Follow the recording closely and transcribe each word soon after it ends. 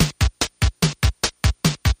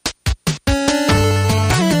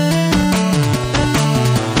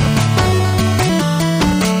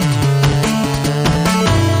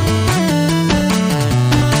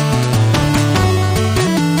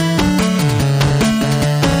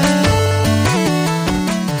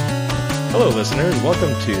listeners. Welcome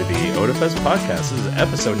to the OdaFest podcast. This is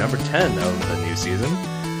episode number 10 of the new season.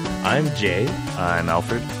 I'm Jay. I'm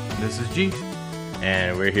Alfred. This is G.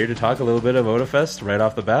 And we're here to talk a little bit of OdaFest right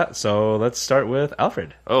off the bat. So let's start with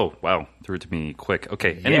Alfred. Oh, wow. Threw it to me quick.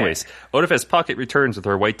 Okay, Yeah. anyways. OdaFest Pocket returns with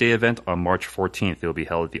our White Day event on March 14th. It will be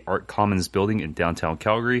held at the Art Commons building in downtown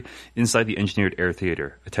Calgary inside the Engineered Air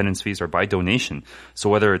Theatre. Attendance fees are by donation.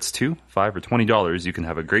 So whether it's $2, $5, or $20, you can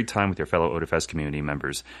have a great time with your fellow OdaFest community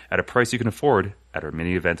members at a price you can afford at our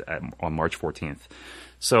mini event on March 14th.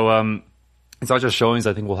 So, it's not just showings.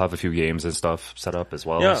 I think we'll have a few games and stuff set up as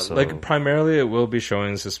well. Yeah, so. like primarily it will be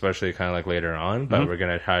showings, especially kind of like later on. But we're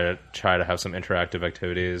gonna try to have some interactive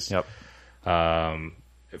activities. Yep.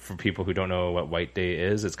 For people who don't know what White Day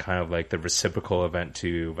is, it's kind of like the reciprocal event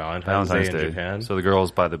to Valentine's Day in Japan. So the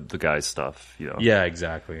girls buy the guys' stuff, you know. Yeah,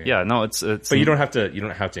 exactly. Yeah, no, it's But you don't have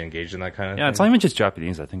to engage in that kind of thing. Yeah, it's not even just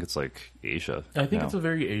Japanese. I think it's like Asia. I think it's a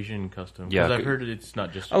very Asian custom. Yeah, Because I've heard it's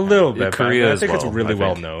not just a little bit. Korea I as think well, it's really I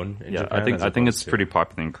well think. known in Yeah, Japan. I think it's pretty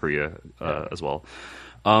popular in Korea as well.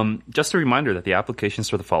 Just a reminder that the applications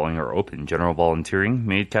for the following are open: General Volunteering,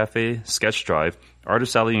 Maid Cafe, Sketch Drive,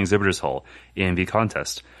 Artist Alley and Exhibitors Hall, AMV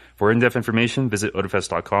Contest. For in-depth information, visit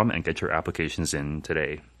odafest.com and get your applications in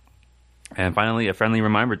today. And finally, a friendly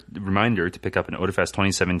reminder to pick up an OdaFest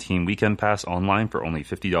 2017 weekend pass online for only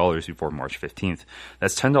 $50 before March 15th.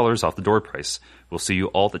 That's $10 off the door price. We'll see you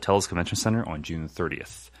all at the TELUS Convention Center on June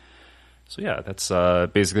 30th. So yeah, that's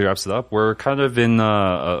basically wraps it up. We're kind of in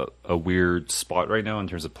a weird spot right now in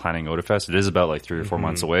terms of planning OdaFest. It is about like 3 or 4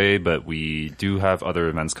 months away, but we do have other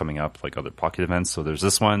events coming up, like other pocket events. So there's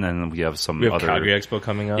this one, and we have some other... Calgary Expo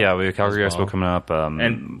coming up. Yeah, we have Calgary Expo coming up.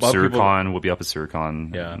 And Suricon will be up at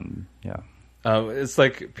Suricon. Yeah. And, yeah. It's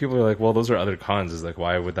like people are like, well, those are other cons. Is like,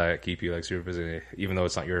 why would that keep you like super busy, even though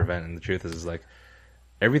it's not your event? And the truth is like,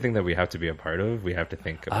 everything that we have to be a part of, we have to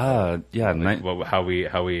think about. How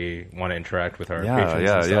we want to interact with our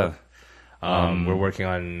patrons and stuff. We're working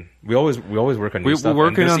on. We always work on new stuff. We're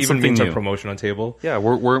working on even something means new. Our promotional table. Yeah,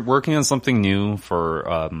 we're working on something new for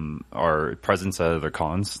our presence at other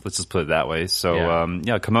cons. Let's just put it that way. So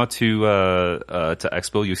come out to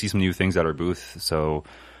Expo. You'll see some new things at our booth. So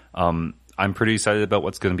I'm pretty excited about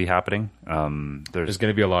what's going to be happening. There's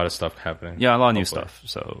going to be a lot of stuff happening. Yeah, a lot of new stuff.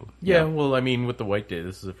 So Yeah, well, I mean, with the White Day,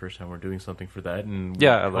 this is the first time we're doing something for that, and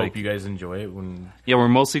Yeah, we hope you guys enjoy it. Yeah, we're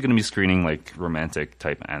mostly going to be screening like romantic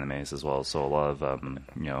type animes as well. So a lot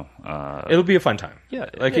of It'll be a fun time. Yeah,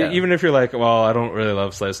 like even if you're like, well, I don't really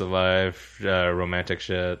love slice of life, romantic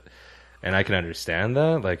shit. And I can understand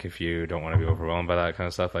that, like, if you don't want to be overwhelmed by that kind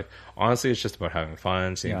of stuff. Like, honestly, it's just about having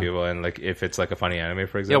fun, seeing people, and, like, if it's, like, a funny anime,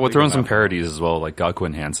 for example. Yeah, we'll throw in some parodies as well, like Gaku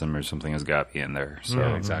and Handsome or something has got me in there. So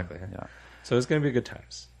Yeah, exactly. Yeah. So it's going to be good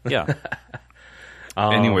times. Yeah.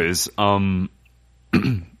 Anyways,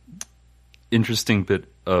 interesting bit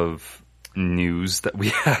of news that we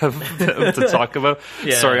have to talk about.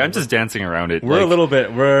 Yeah. Sorry, I'm just dancing around it. We're all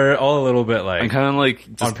a little bit, like... I'm kind of like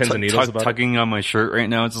just on pins and needles about it. tugging on my shirt right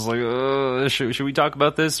now. It's just like, should we talk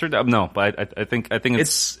about this or no? No, but I think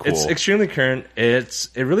it's cool. It's extremely current. It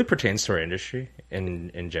really pertains to our industry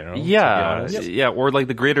in general. Yeah, to be honest. yeah, or like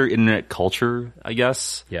the greater internet culture, I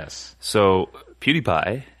guess. Yes. So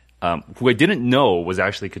PewDiePie, who I didn't know was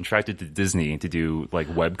actually contracted to Disney to do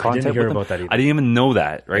like web content. hear with them. about that either. I didn't even know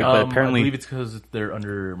that, right? But apparently, I believe it's because they're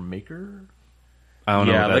under Maker. I don't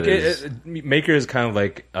know. Yeah, what like that is. Maker is kind of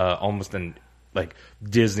like almost like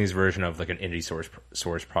Disney's version of like an indie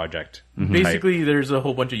source project. Basically, there's a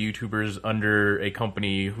whole bunch of YouTubers under a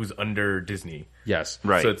company who's under Disney. Yes.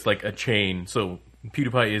 Right. So it's like a chain. So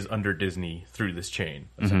PewDiePie is under Disney through this chain.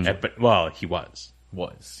 But he was.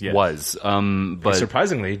 Yes. But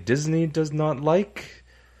Surprisingly, Disney does not like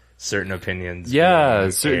certain opinions. yeah,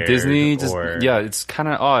 being aired Disney just or- it's kind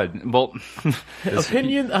of odd. Well,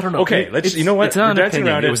 Opinion? I don't know. Okay, let's. You know what? it's not We're an dancing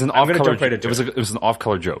opinion. around It was an I'm gonna off-color. jump right into It was an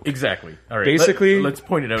off-color joke. Exactly. All right. Basically, let's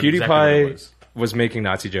point it out. PewDiePie exactly what it was making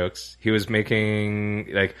Nazi jokes. He was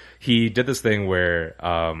making he did this thing where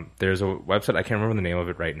there's a website, I can't remember the name of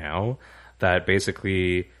it right now, that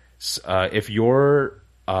basically if you're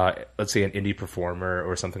let's say an indie performer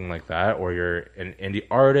or something like that, or you're an indie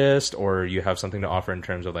artist, or you have something to offer in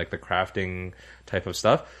terms of like the crafting type of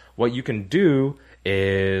stuff, what you can do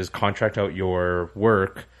is contract out your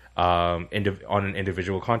work on an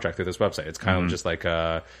individual contract through this website. It's kind of just like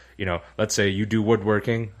let's say you do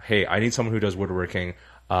woodworking. Hey, I need someone who does woodworking.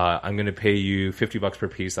 I'm going to pay you $50 per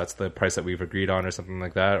piece. That's the price that we've agreed on, or something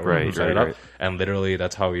like that. Or Right, set it right, up. right. And literally,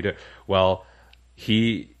 that's how we do it. Well,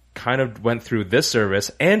 he kind of went through this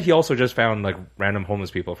service, and he also just found like random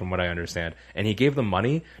homeless people, from what I understand, and he gave them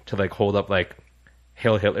money to like hold up like,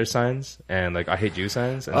 Hail Hitler signs and like I hate Jew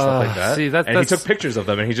signs and stuff like that. See, and he that's- took pictures of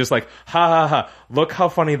them and he's just like, ha ha ha, look how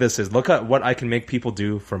funny this is. Look at what I can make people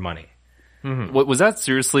do for money. Was that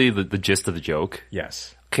seriously the gist of the joke?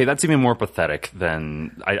 Yes. Okay, that's even more pathetic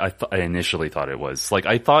than I initially thought it was. Like,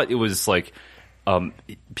 I thought it was like,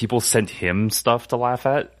 people sent him stuff to laugh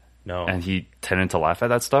at. No. And he tended to laugh at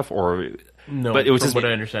that stuff, or... No, but it was from just... what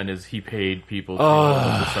I understand is he paid people to hold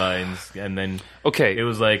the signs, and then Okay. it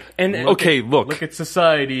was like, And- look. look at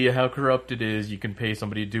society, how corrupt it is. You can pay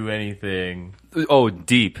somebody to do anything. Oh,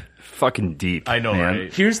 deep. Fucking deep. I know, man.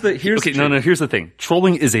 right? Here's Okay, no, here's the thing.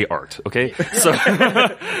 Trolling is a art, okay? So...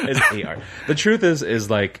 is AR. The truth is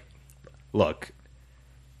like, look,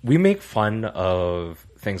 we make fun of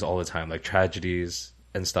things all the time, like tragedies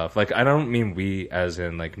and stuff. Like, I don't mean we as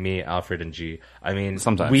in like me, Alfred, and G. I mean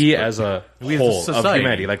Sometimes, we but- as a We as a whole of society.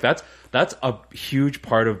 humanity. Like that's a huge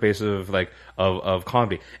part of base of like of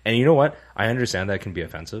comedy. And you know what? I understand that can be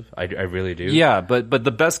offensive. I really do. Yeah, but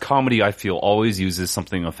the best comedy, I feel, always uses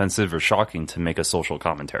something offensive or shocking to make a social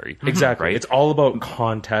commentary. Exactly. Right? It's all about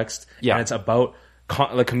context. Yeah. And it's about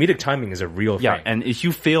like comedic timing is a real thing. Yeah, and if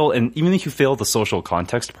you fail, and even if you fail the social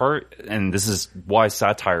context part, and this is why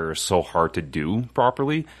satire is so hard to do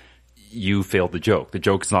properly, you failed the joke. The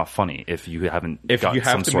joke's not funny if you haven't if got you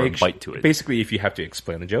have some to sort make of bite to it. Basically, if you have to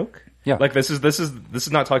explain the joke. Yeah. Like this is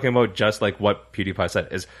not talking about just like what PewDiePie said.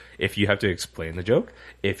 Is if you have to explain the joke,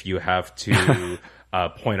 if you have to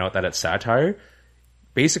point out that it's satire,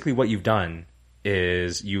 basically what you've done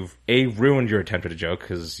is you've A, ruined your attempt at a joke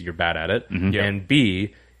because you're bad at it, Yeah. and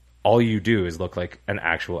B, all you do is look like an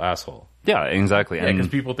actual asshole. Yeah, exactly. Yeah, And because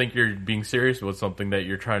people think you're being serious about something that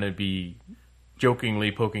you're trying to be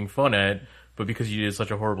jokingly poking fun at, but because you did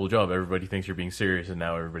such a horrible job, everybody thinks you're being serious, and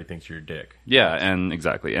now everybody thinks you're a dick. yeah, and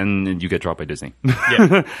exactly, and you get dropped by Disney.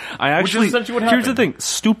 Yeah. I actually, essentially what here's the happened. thing,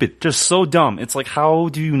 stupid, just so dumb. It's like, how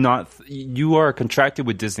do you not? You are contracted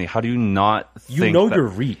with Disney. How do you not? You think know that- your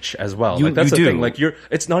reach as well. You- Like that's you the do. thing. Like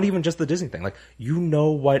it's not even just the Disney thing. Like you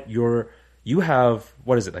know what you have,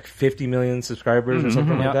 what is it, like 50 million subscribers or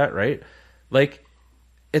something yeah. like that, right? Like,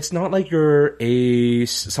 it's not like you're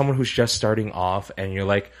someone who's just starting off and you're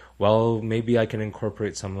like, well, maybe I can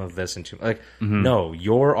incorporate some of this into, like, no,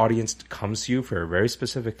 your audience comes to you for a very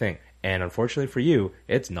specific thing. And unfortunately for you,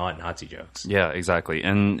 it's not Nazi jokes. Yeah, exactly,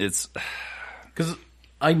 and it's Because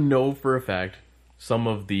I know for a fact some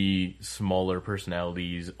of the smaller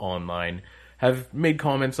personalities online have made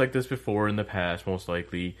comments like this before in the past, most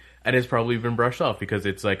likely, and it's probably been brushed off because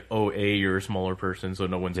it's like, oh, A, you're a smaller person, so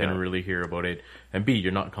no one's going to really hear about it, and B,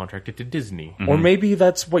 you're not contracted to Disney. Or maybe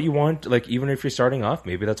that's what you want, like, even if you're starting off,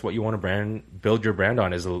 maybe that's what you want to build your brand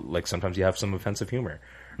on is, like, sometimes you have some offensive humor,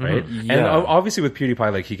 right? And Yeah. obviously with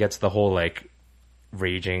PewDiePie, like, he gets the whole, like,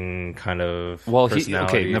 raging kind of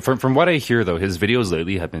personality. Now, from what I hear though, his videos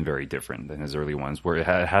lately have been very different than his early ones, where it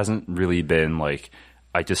hasn't really been like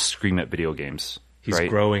I just scream at video games. He's right?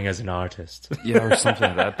 growing as an artist. Yeah, or something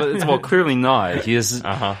like that. But it's clearly not. He has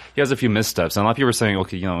he has a few missteps, and a lot of people are saying,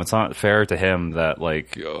 okay, it's not fair to him that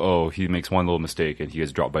like, oh, he makes one little mistake and he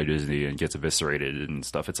gets dropped by Disney and gets eviscerated and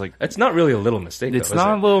stuff. It's like It's not really a little mistake, it's though,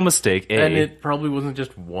 not is a little mistake. And it probably wasn't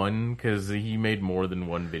just one, because he made more than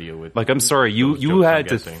one video with. Like, I'm sorry, you those jokes, I'm had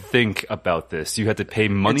to guessing. think about this. You had to pay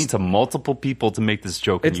money to multiple people to make this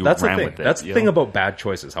joke, and you that's the ran thing. with it. That's the you thing know? about bad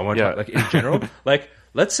choices. I want to Yeah. talk, like, in general, like,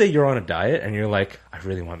 let's say you're on a diet and you're like, I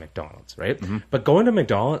really want McDonald's, right? Mm-hmm. But going to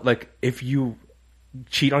McDonald's, like, if you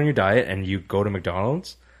cheat on your diet and you go to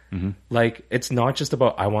McDonald's, Mm-hmm. like, it's not just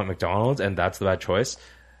about I want McDonald's and that's the bad choice.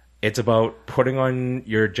 It's about putting on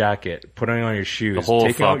your jacket, putting on your shoes, The whole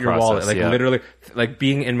taking out thought your wallet, process, like yeah. literally, like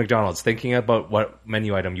being in McDonald's, thinking about what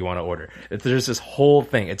menu item you want to order. There's this whole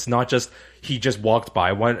thing. It's not just he just walked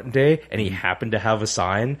by one day and he happened to have a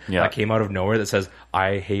sign Yeah. that came out of nowhere that says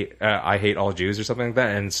I hate all Jews or something like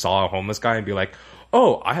that, and saw a homeless guy and be like,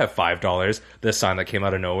 oh, I have $5. This sign that came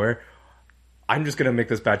out of nowhere. I'm just gonna make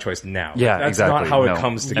this bad choice now. Yeah, that's exactly. not how No. it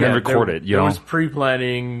comes And together. then record it. There know? was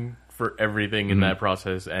pre-planning for everything in that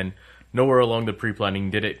process, and nowhere along the pre-planning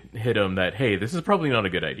did it hit him that, hey, this is probably not a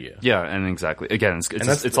good idea. Yeah, and exactly. Again,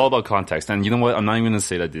 that's it's all about context. And you know what? I'm not even going to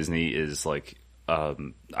say that Disney is like,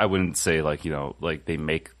 I wouldn't say like, like they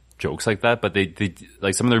make jokes like that, but they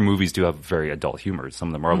like some of their movies do have very adult humor, some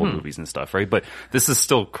of the Marvel movies and stuff, right? But this is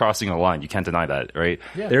still crossing a line. You can't deny that, right?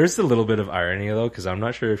 Yeah. There is a little bit of irony though, because I'm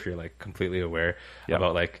not sure if you're like completely aware Yeah.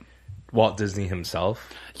 about like Walt Disney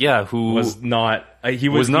himself Yeah, who was not he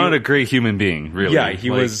was not a great human being, really. yeah he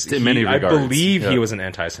Like, was in many I regards. believe Yeah. he was an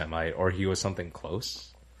anti-Semite or he was something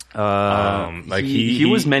close. Like Like he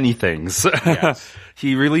was many things. Yes.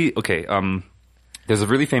 He really they There's a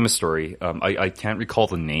really famous story. I can't recall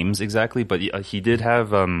the names exactly, but he did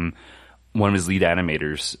have one of his lead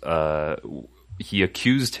animators. He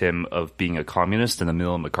accused him of being a communist in the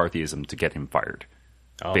middle of McCarthyism to get him fired.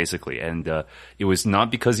 Basically, and it was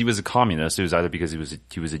not because he was a communist. It was either because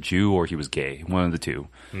he was a Jew or he was gay. One of the two.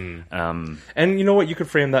 And you know what? You could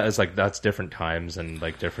frame that as like that's different times and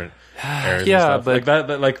like different eras. Yeah, and stuff. but like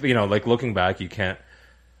that, like you know, like looking back, you can't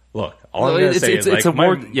look. All I'm No, gonna it's- say it's- is it's like a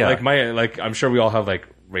more- like I'm sure we all have like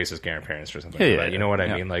racist grandparents or something. Yeah, like yeah, that. You know what I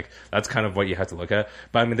yeah. mean? Like that's kind of what you have to look at.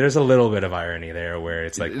 But I mean, there's a little bit of irony there where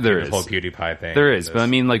it's like There this is. whole PewDiePie thing. There and is, this- but I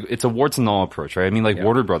mean, like, it's a warts and all approach, right? I mean, like,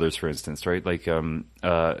 Warner Brothers, for instance, right? Like, some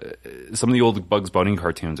of the old Bugs Bunny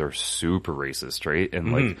cartoons are super racist, right?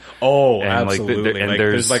 And like, oh, and, like, absolutely. and like,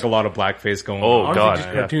 there's like a lot of blackface going Oh, on. God. Honestly,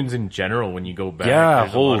 just cartoons in general, when you go back, Yeah,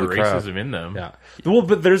 there's a lot of holy crap. racism in them. Yeah. Well,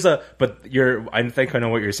 but I think I know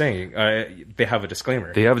what you're saying. They have a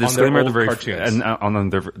disclaimer. they have a disclaimer at the very cartoons. and on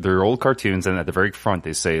their old cartoons, and at the very front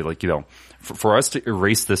they say, like, you know, for us to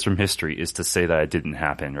erase this from history is to say that it didn't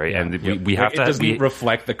happen, right? And we have it to doesn't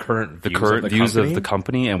reflect the current views of of the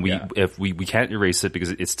company, and Yeah. if we can't erase it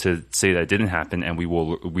because it's to say that it didn't happen, and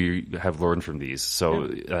we have learned from these. So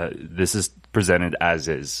this is presented as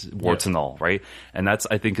is, warts and all, right? And that's,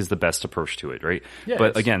 I think, is the best approach to it, right? Yeah, but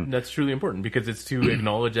it's- again, that's truly important because it's to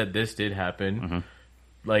acknowledge that this did happen.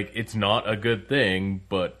 Like, it's not a good thing,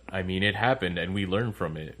 but I mean, it happened, and we learn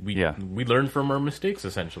from it. We learn from our mistakes,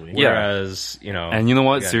 essentially. Yeah. Whereas, you know, and you know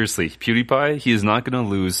what? yeah. Seriously, PewDiePie, he is not going to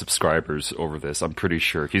lose subscribers over this. I'm pretty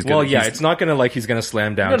sure he's going. Well, yeah, it's not gonna like he's gonna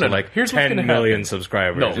slam down to like Here's what's 10 gonna million happen.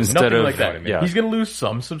 subscribers. No, Instead nothing of- like that. yeah. He's going to lose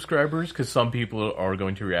some subscribers because some people are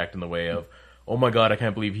going to react in the way of, "Oh my god, I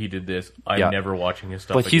can't believe he did this. I'm Yeah. never watching his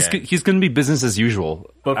stuff But he's again." he's going to be business as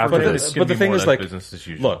usual But for after him, this. it's But gonna the be thing more is, or less like, business as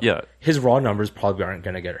usual. Look, Yeah. his raw numbers probably aren't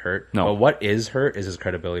going to get hurt. No. But what is hurt is his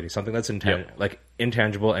credibility. Something that's like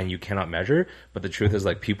intangible and you cannot measure. But the truth is,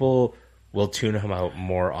 like, people will tune him out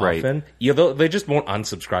more Right. often. Although they just won't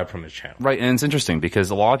unsubscribe from his channel. Right, and it's interesting because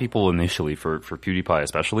a lot of people initially, for PewDiePie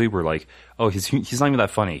especially, were like, "Oh, he's not even that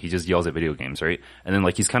funny. He just yells at video games, right?" And then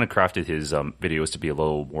like he's kind of crafted his videos to be a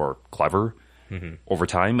little more clever over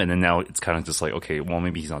time, and then now it's kind of just like, okay, well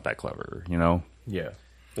maybe he's not that clever, you know? Yeah.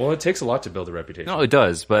 Well, it takes a lot to build a reputation. No, it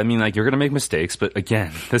does, but I mean, like, you're gonna make mistakes, but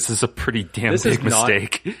again, this is a pretty damn This big is not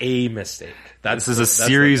mistake. a mistake. This is a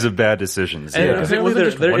series of bad decisions. And- Yeah. Because it Well, wasn't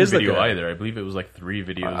just there one is, like, video a- either. I believe it was like 3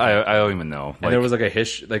 videos. I don't even know. And there was like a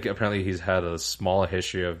history, like apparently he's had a small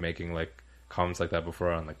history of making like comments like that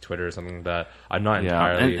before on like Twitter or something like that. I'm not Yeah,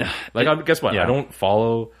 entirely and- like. Guess what? yeah. I don't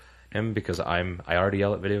follow him because I already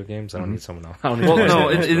yell at video games. I don't need someone else. I don't need Well, someone no,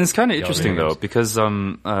 else to it's kind of yell at interesting video though games. because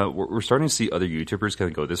we're starting to see other YouTubers kind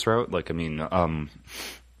of go this route. Like, I mean,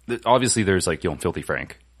 obviously there's like, you know, Filthy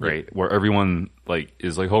Frank, right? Where everyone like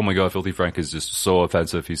is like, oh my god, Filthy Frank is just so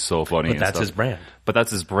offensive. He's so funny. But and that's stuff. his brand, But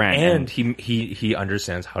that's his brand, and he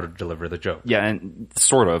understands how to deliver the joke. yeah, and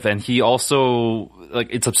sort of, and he also like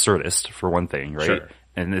it's absurdist for one thing, right? Sure.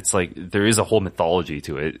 And it's like there is a whole mythology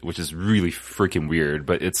to it, which is really freaking weird.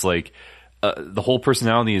 But it's like the whole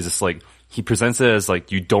personality is just like he presents it as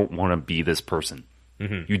like you don't want to be this person.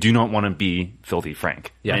 You do not want to be Filthy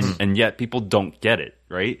Frank. Yes. And yet people don't get it,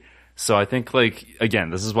 right? So I think, like, again,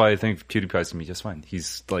 this is why I think PewDiePie's gonna be just fine.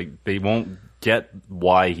 He's like, they won't get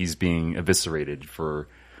why he's being eviscerated for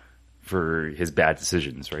his bad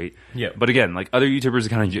decisions, right? Yeah. But again, like, other YouTubers are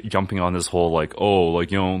kind of jumping on this whole, like, oh,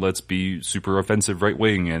 like, you know, let's be super offensive right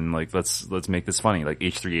wing and like, let's make this funny. Like,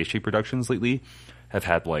 H3H3 Productions lately have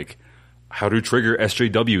had like, how to trigger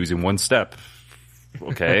SJWs in one step.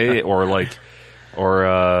 Okay. or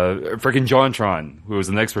freaking JonTron, who was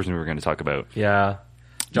the next person we were going to talk about. Yeah,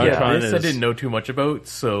 Yeah. JonTron This I is didn't know too much about,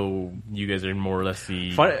 so you guys are more or less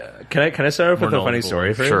the... Funny, can I start off with More a funny knowledgeable.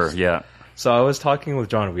 story first? Sure. Yeah. So I was talking with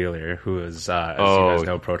John Wheeler, who is, as you guys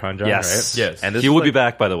know, Proton John, Yes. right? Yes. And this He is will like- be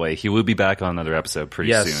back, by the way. He will be back on another episode pretty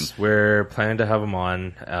Yes, soon. we're planning to have him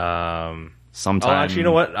on. Sometime. Oh, actually, you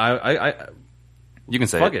know what? I You can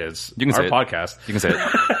say fuck it. it. It's You can our say it. podcast. You can say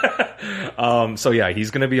it. So yeah,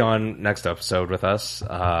 he's going to be on next episode with us.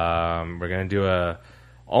 We're going to do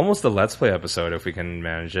almost a Let's Play episode if we can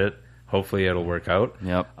manage it. Hopefully it'll work out.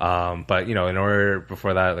 Yep. But you know, in order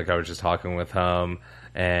before that, like I was just talking with him,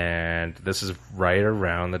 and this is right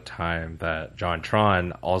around the time that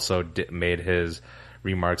JonTron also made his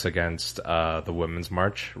remarks against the Women's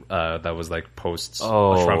March. That was like post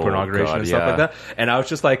Trump inauguration God, and stuff yeah. like that. And I was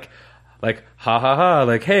just like ha ha ha,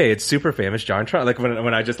 like, hey, it's super famous JonTron. Like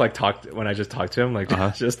when I just talked to him, like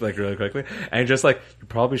just like really quickly, and just like, you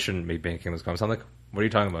probably shouldn't be making those comments. I'm like, what are you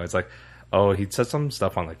talking about? It's like, oh, he said some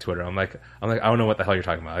stuff on like Twitter. I'm like, I don't know what the hell you're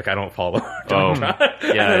talking about. Like, I don't follow. Oh,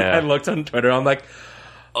 I looked on Twitter. I'm like,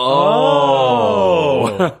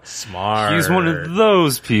 oh, smart. He's one of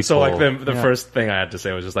those people. So like the first thing I had to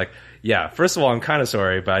say was just like, yeah, first of all, I'm kind of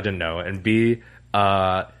sorry, but I didn't know. And B,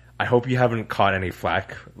 I hope you haven't caught any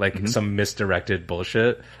flack, like some misdirected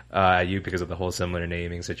bullshit at you because of the whole similar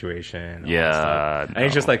naming situation. Yeah. And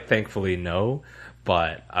he's just like, thankfully, no.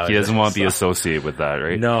 But he doesn't want to be associated with that,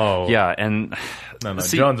 right? No. Yeah, and No,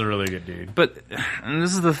 see, John's a really good dude. But and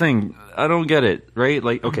this is the thing, I don't get it, right?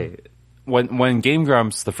 Like, okay, when Game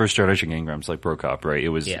Grumps, the first generation Game Grumps, like broke up, right? It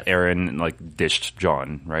was Aaron like ditched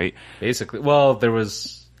John, right? Basically, well, there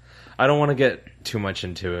was. I don't want to get too much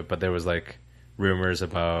into it, but there was like rumors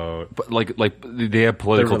about, but like they had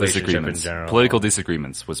political relationship disagreements. in general. Political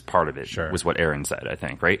disagreements was part of it. Sure. Was what Aaron said, I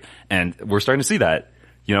think, right? And we're starting to see that,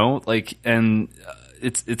 you know, like, and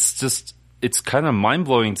it's just it's kind of mind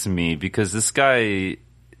blowing to me because this guy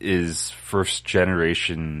is first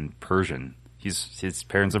generation Persian. His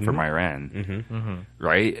parents are from Iran,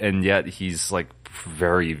 right? And yet he's like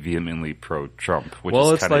very vehemently pro-Trump, which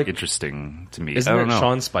is kind of like, interesting to me. Isn't I don't it know.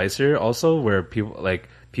 Sean Spicer also, where people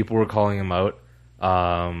were calling him out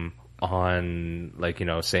on like, you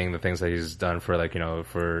know, saying the things that he's done for like, you know,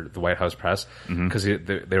 for the White House press because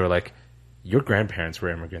they were like, your grandparents were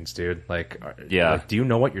immigrants, dude. Like, like, do you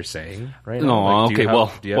know what you're saying? Right? No, like, okay.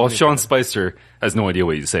 Well, Sean Spicer has no idea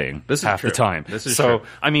what he's saying. This is half true. the time. This is so. true.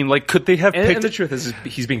 I mean, like, could they have picked? And the truth is,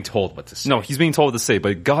 he's being told what to say. No, he's being told what to say.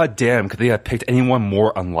 But goddamn, could they have picked anyone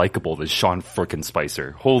more unlikable than Sean frickin'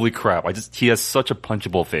 Spicer? Holy crap! He has such a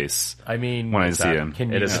punchable face. I mean, when I see him,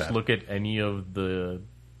 can you just look at any of the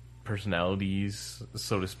personalities,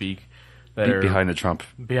 so to speak, that are behind the Trump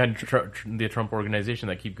the Trump organization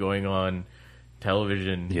that keep going on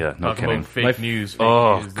television, yeah, no talking kidding. about fake news.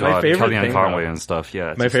 Oh news. god, favorite Kellyanne thing, Conway though, and stuff.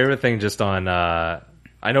 Yeah, my favorite thing just on. I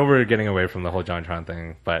know we're getting away from the whole JonTron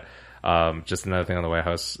thing, but just another thing on the White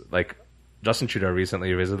House, like. Justin Trudeau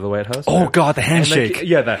recently visited the White House. Oh god, the handshake! Like,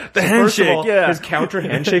 yeah, the handshake. All, his counter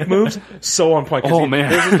handshake moves so on point. Oh man,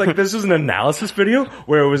 this was an analysis video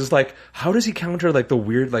where it was just like, how does he counter like the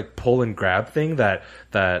weird like pull and grab thing that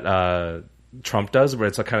Trump does, where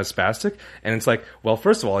it's like kind of spastic, and it's like, well,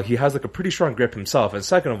 first of all, he has like a pretty strong grip himself, and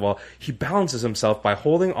second of all, he balances himself by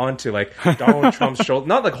holding on to like Donald Trump's shoulder,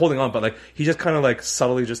 not like holding on, but like he just kind of like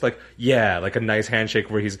subtly just like, yeah, like a nice handshake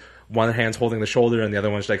where he's one hand's holding the shoulder and the other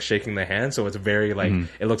one's like shaking the hand, so it's very like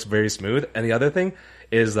it looks very smooth. And the other thing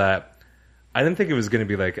is that I didn't think it was going to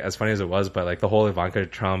be like as funny as it was, but like the whole Ivanka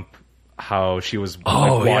Trump, how she was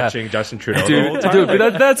like, watching Justin Trudeau the whole time. Dude,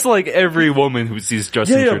 but that's like every woman who sees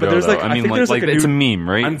Justin Trudeau. But there's like, I mean, like it's a meme,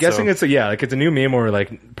 right? I'm guessing it's a new meme, or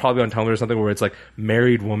like probably on Tumblr or something, where it's like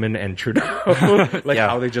married woman and Trudeau, like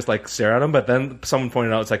how they just like stare at him. But then someone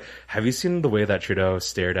pointed out, it's like, have you seen the way that Trudeau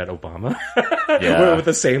stared at Obama? With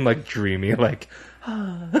the same like dreamy like.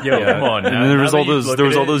 Come on. And there was all those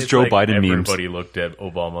Joe Biden memes. Everybody looked at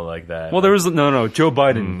Obama like that. Well, there was no Joe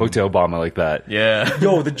Biden looked at Obama like that. Yeah.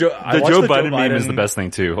 Yo, the Joe Biden meme is the best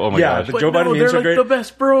thing too. Oh my gosh. The Joe Biden memes are like great. The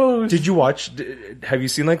best bros. Did you watch? Have you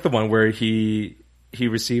seen like the one where he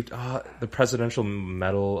received the Presidential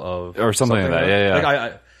Medal of or something like that? Yeah. Like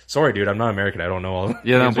I sorry, dude, I'm not American. I don't know all.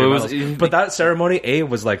 Yeah, no, but but that ceremony, A,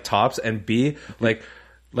 was like tops, and B, like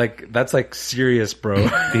that's like serious, bro.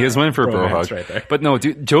 He is winning for a bro hug right there. But no,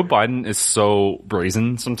 dude, Joe Biden is so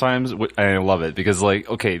brazen sometimes, and I love it because, like,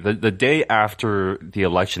 okay, the day after the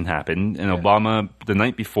election happened, and Obama the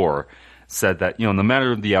night before said that, you know, no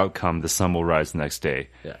matter the outcome, the sun will rise the next day,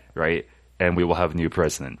 right, and we will have a new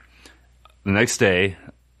president. The next day,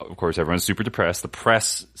 of course, everyone's super depressed. The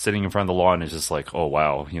press sitting in front of the lawn is just like, oh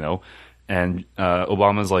wow, you know, and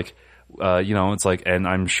Obama's like. You know, it's like, and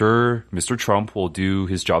I'm sure Mr. Trump will do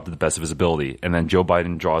his job to the best of his ability. And then Joe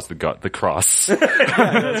Biden draws the cross,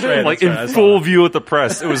 that's right, like in full view at the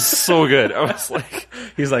press. It was so good. I was like,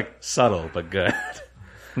 he's like subtle but good,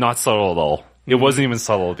 not subtle at all. It wasn't even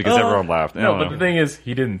subtle because everyone laughed. No, but the thing is,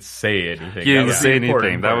 he didn't say anything. He didn't say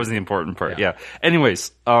anything. That was the important part. Yeah. Anyways,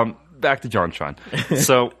 back to JonTron.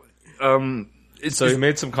 So, So he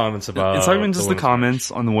made some comments about. It's not even just the comments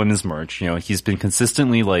on the Women's March. You know, he's been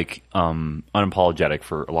consistently like unapologetic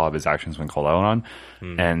for a lot of his actions when called out on,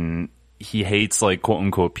 and he hates like quote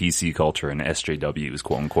unquote PC culture and SJWs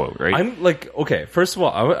quote unquote. Right? I'm like, okay. First of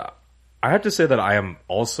all, I have to say that I am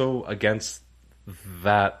also against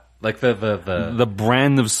that. Like the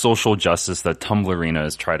brand of social justice that Tumblrina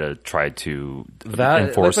has tried to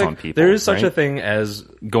enforce like, on people. There is such a thing as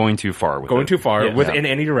going too far in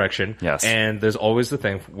any direction. Yes. And there's always the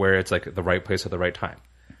thing where it's like the right place at the right time.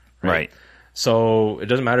 Right. So it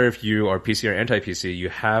doesn't matter if you are PC or anti-PC. You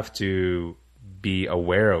have to be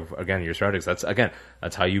aware of, again, your surroundings.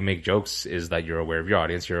 That's how you make jokes, is that you're aware of your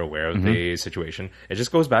audience, you're aware of the situation. It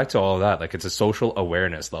just goes back to all of that. Like, it's a social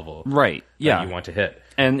awareness level. Right. That you want to hit.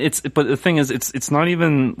 And but the thing is, it's not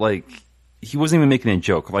even like, he wasn't even making a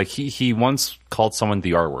joke. Like, he once called someone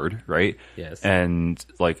the R word, right? Yes. And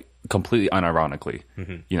like, completely unironically,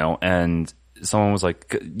 you know, and someone was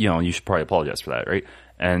like, you know, you should probably apologize for that, right?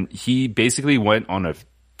 And he basically went on a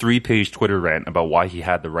 3-page Twitter rant about why he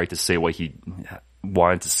had the right to say what he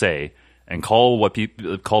wanted to say, and call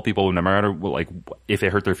people no matter like if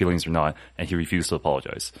it hurt their feelings or not, and he refused to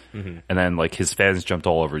apologize. And then like his fans jumped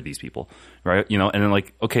all over these people, right? You know, and then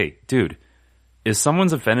like, okay, dude, if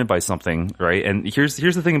someone's offended by something, right? And here's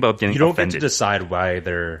the thing about getting offended. You don't get to decide why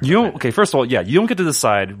they're offended. Okay, first of all, yeah, you don't get to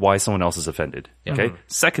decide why someone else is offended. Okay?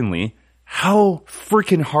 Secondly, how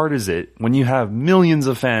freaking hard is it when you have millions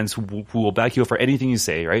of fans who will back you up for anything you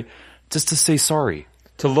say, right? Just to say sorry.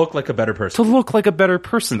 To look like a better person. To look like a better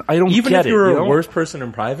person. I don't Even get if you're it, a worse person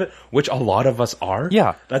in private, which a lot of us are.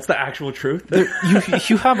 Yeah. That's the actual truth.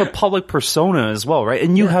 You have a public persona as well, right?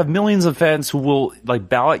 And you have millions of fans who will like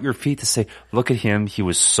bow at your feet to say, look at him, he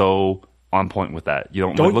was so on point with that. You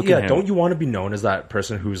don't look at him. Don't you want to be known as that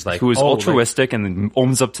person who's like, who is altruistic and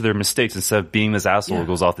owns up to their mistakes instead of being this asshole who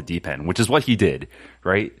goes off the deep end, which is what he did,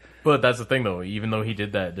 right? But that's the thing, though. Even though he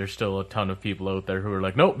did that, there's still a ton of people out there who are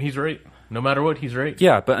like, nope, he's right. No matter what, he's right.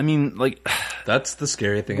 Yeah, but I mean, like, that's the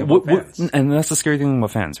scary thing about fans. And that's the scary thing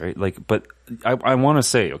about fans, right? Like, but I want to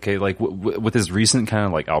say, okay, like, with his recent kind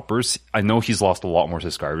of like outbursts, I know he's lost a lot more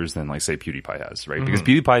subscribers than, like, say, PewDiePie has, right? Because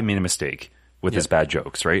PewDiePie made a mistake with his bad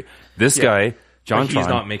jokes, right? This guy, JonTron, he's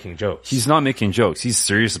not making jokes. He's not making jokes. He's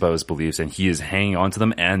serious about his beliefs, and he is hanging on to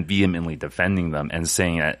them and vehemently defending them and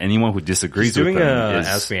saying that anyone who disagrees with them is...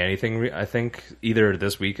 Ask Me Anything, I think, either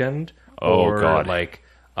this weekend or, like...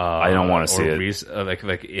 I don't want to see it.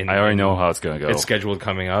 I already know how it's going to go. It's scheduled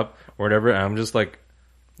coming up or whatever. And I'm just like,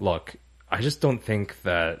 look, I just don't think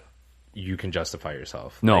that you can justify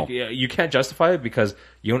yourself. No. Like, you can't justify it because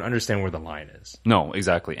you don't understand where the line is. No,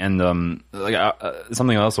 exactly. And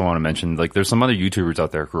something I also want to mention, like, there's some other YouTubers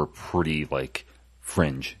out there who are pretty, like,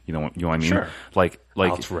 fringe. You know what I mean? Sure. Like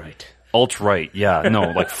alt-right, yeah,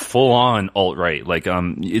 no, like full on alt-right. Like,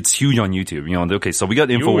 it's huge on YouTube. You know, okay, so we got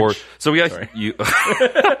InfoWars. So we got you.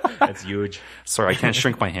 That's huge. Sorry, I can't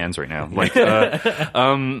shrink my hands right now. Like,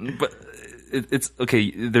 but it's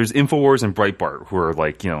okay. There's InfoWars and Breitbart who are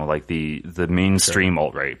like, you know, like the mainstream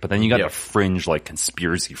alt-right. But then you got the fringe, like,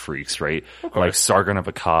 conspiracy freaks, right? Like Sargon of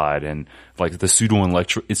Akkad and like the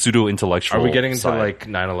pseudo-intellectual. Are we getting into side. like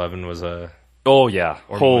 9/11 was a... Oh yeah!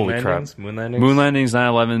 Or Holy crap! Moon landings. Moon landings,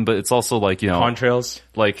 9/11, but it's also like, you know, contrails.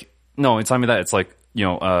 Like, no, it's not even that. It's like, you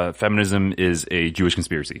know, feminism is a Jewish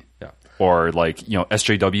conspiracy. Yeah. Or like, you know,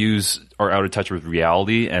 SJWs are out of touch with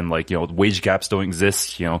reality, and like, you know, wage gaps don't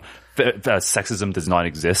exist. You know, sexism does not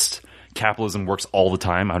exist. Capitalism works all the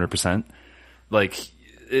time, 100%. Like,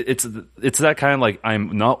 it's that kind of like,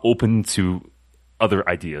 I'm not open to other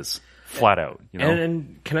ideas. Flat out, you know.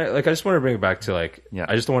 And can I just want to bring it back to like,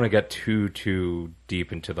 I just don't want to get too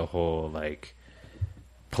deep into the whole like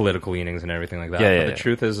political leanings and everything like that. But the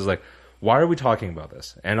truth is like, why are we talking about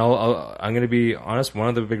this? And I'm going to be honest. One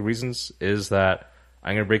of the big reasons is that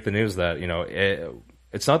I'm going to break the news that, you know,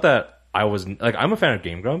 it's not that I was like, I'm a fan of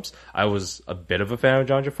Game Grumps. I was a bit of a fan of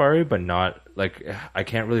John Jafari, but not like, I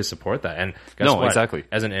can't really support that. And guess what? Exactly.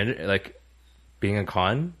 As being a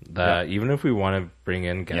con, that even if we want to bring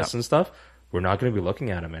in guests and stuff, we're not going to be looking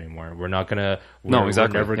at them anymore. We're not going to... No,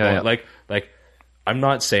 exactly. We're never going... Like, I'm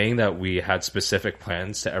not saying that we had specific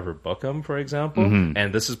plans to ever book him, for example,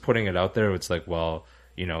 and this is putting it out there. It's like, well,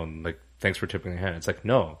 you know, like, thanks for tipping the hand. It's like,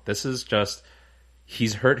 no, this is just...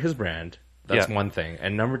 He's hurt his brand. That's one thing.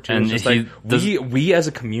 And number two, is just like, we as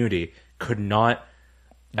a community could not...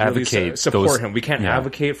 Advocate really support him. We can't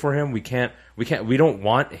advocate for him. We don't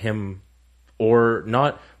want him... Or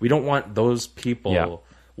not, we don't want those people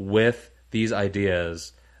with these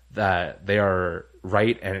ideas that they are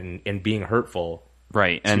right and being hurtful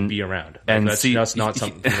to be around. And that's just not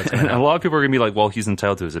something that's going to happen. happen. A lot of people are going to be like, well, he's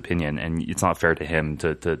entitled to his opinion, and it's not fair to him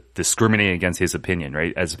to discriminate against his opinion,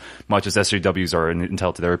 right? As much as SJWs are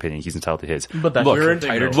entitled to their opinion, he's entitled to his. But that's we're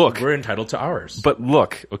entitled to ours. But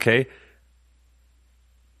look, okay?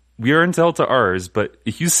 We are entitled to ours, but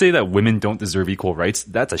if you say that women don't deserve equal rights,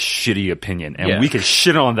 that's a shitty opinion. And we can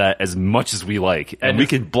shit on that as much as we like. And we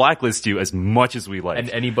can blacklist you as much as we like.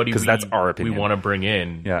 And anybody because that's our opinion. we want to bring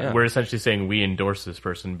in, we're essentially saying we endorse this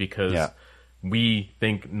person because we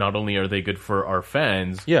think not only are they good for our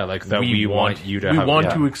fans, Yeah, like that we want you to we have- want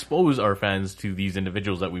yeah. to expose our fans to these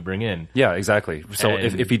individuals that we bring in. Yeah, exactly. So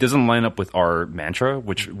And- if he doesn't line up with our mantra,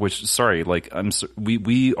 which sorry, like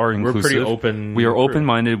we are inclusive. pretty open We are group.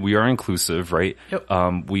 open-minded. We are inclusive, right?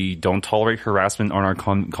 Yep. We don't tolerate harassment on our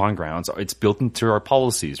con grounds. It's built into our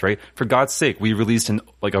policies, right? For God's sake, we released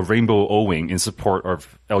a rainbow O-wing in support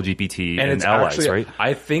of LGBT and it's allies, actually, right?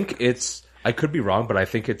 I think I could be wrong, but I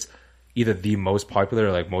think it's either the most popular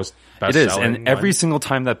or like most best It is, selling and every one. single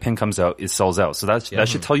time that pin comes out, it sells out. So that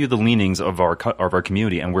should tell you the leanings of our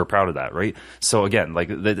community, and we're proud of that, right? So again, like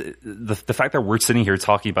the fact that we're sitting here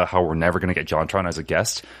talking about how we're never going to get JonTron as a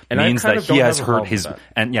guest And I means kind that of he don't has have a hurt problem his with that.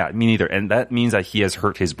 and yeah, me neither. And that means that he has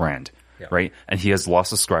hurt his brand, Yeah. right? And he has lost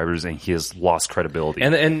subscribers and he has lost credibility.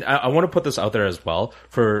 And I want to put this out there as well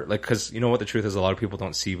for like, because you know what the truth is, a lot of people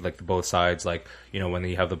don't see like the both sides, like, you know, when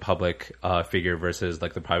you have the public figure versus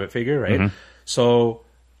like the private figure, right? Mm-hmm. So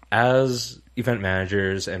as event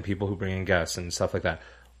managers and people who bring in guests and stuff like that,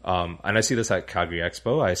 and I see this at Calgary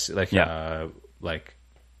Expo, I see like like,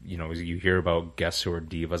 you know, you hear about guests who are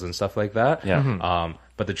divas and stuff like that. Yeah. Mhm.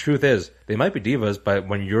 But the truth is, they might be divas, but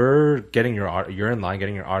when you're you're in line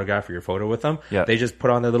getting your autograph or your photo with them, Yeah. they just put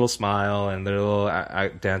on their little smile and their little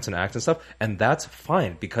dance and act and stuff, and that's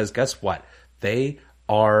fine because guess what? They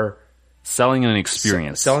are Selling an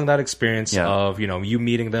experience. selling that experience Yeah. of, you know, you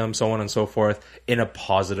meeting them, so on and so forth, in a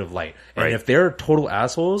positive light. And Right. if they're total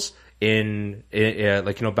assholes in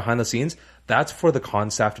like, you know, behind the scenes, that's for the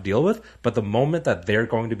con staff to deal with. But the moment that they're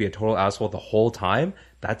going to be a total asshole the whole time,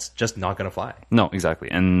 that's just not going to fly. No,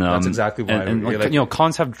 exactly, and That's exactly why And, we're like, like- you know,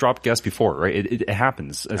 cons have dropped guests before, right? It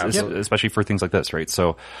happens, Absolutely. especially for things like this, right?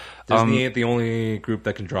 So, Disney ain't the only group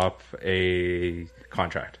that can drop a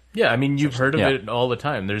contract. Yeah, I mean, you've heard of Yeah. it all the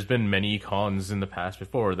time. There's been many cons in the past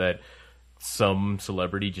before that some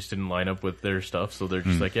celebrity just didn't line up with their stuff, so they're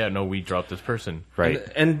just like, yeah, no, we dropped this person. right.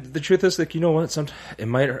 And the truth is, like, you know what? Sometimes it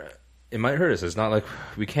might hurt us. It's not like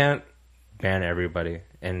we can't ban everybody,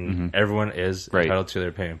 and everyone is Right. entitled to their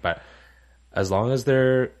opinion. But as long as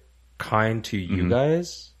they're kind to you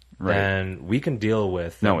guys, Right. then we can deal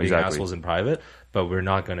with No, them being exactly. assholes in private. But we're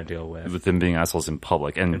not going to deal with. them being assholes in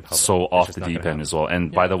public and public. so It's off just the not deep gonna end happen. as well.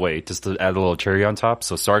 And by the way, just to add a little cherry on top,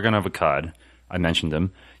 so Sargon Avocad, I mentioned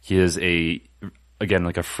him. He is again,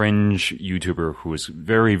 like a fringe YouTuber who is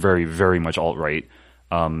very, very, very much alt-right.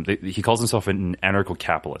 He calls himself an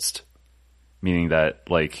anarcho-capitalist, meaning that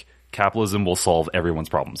like capitalism will solve everyone's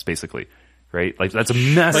problems, basically. Right? Like that's a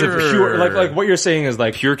massive Pure, like what you're saying is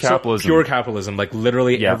like Pure capitalism. pure capitalism. Like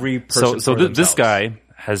literally every person. So for this themselves. guy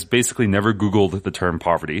has basically never Googled the term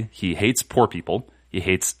poverty. He hates poor people. He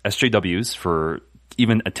hates SJWs for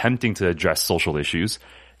even attempting to address social issues.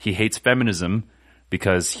 He hates feminism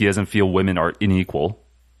because he doesn't feel women are unequal,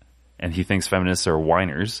 and he thinks feminists are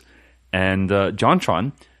whiners. And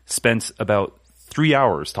JonTron spent about 3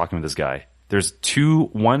 hours talking with this guy. There's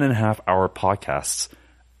 2 1.5-hour podcasts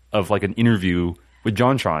of like an interview with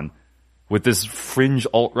JonTron with this fringe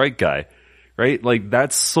alt-right guy, right? Like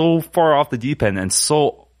that's so far off the deep end and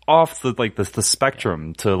so off the like the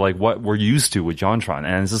spectrum to like what we're used to with JonTron.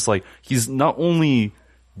 And it's just like he's not only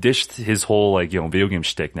dished his whole like, you know, video game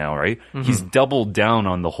shtick now, right? He's doubled down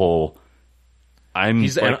on the whole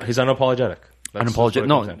He's unapologetic. That's what it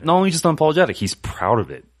No, comes down to. not only just unapologetic, he's proud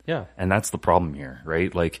of it. Yeah. And that's the problem here,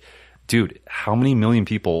 right? Like, dude, how many million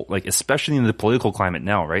people, like, especially in the political climate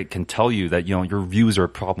now, right, can tell you that, you know, your views are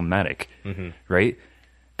problematic, right?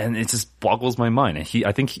 And it just boggles my mind. And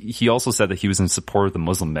I think he also said that he was in support of the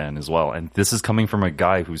Muslim ban as well. And this is coming from a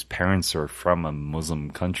guy whose parents are from a Muslim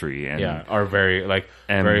country. And, Yeah, are very like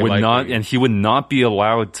and very would likely. not, and he would not be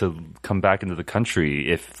allowed to come back into the country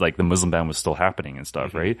if like the Muslim ban was still happening and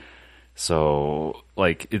stuff, right? So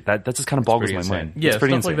like that just kind of boggles pretty my insane. mind. Yeah, It's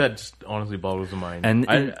pretty stuff like insane. that just honestly boggles the mind.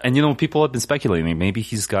 And you know, people have been speculating maybe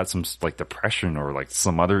he's got some like depression or like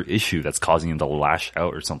some other issue that's causing him to lash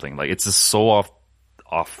out or something. Like it's just so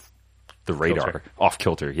off the radar, Kilter. off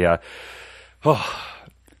kilter. Yeah.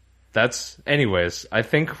 That's anyways. I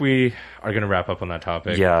think we are going to wrap up on that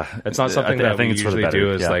topic. Yeah. it's not something I that think we it's for the usually better,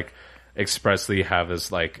 do. Is yeah. like expressly have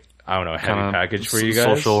this like I don't know heavy Kinda package for you guys.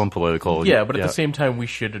 Social and political. yeah, but at the same time, we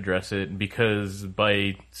should address it because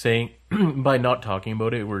by saying by not talking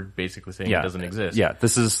about it, we're basically saying it doesn't exist. Yeah,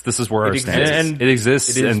 this is where our It stance exists. is. And It exists,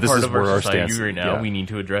 It is and this part is of where our our society stance right now. Yeah. We need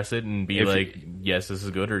to address it and be If like, yes, this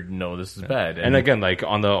is good, or no, this is bad. And again, like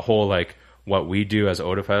on the whole, like what we do as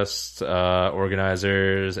Odafest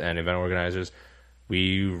organizers and event organizers,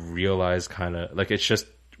 we realize kind of like it's just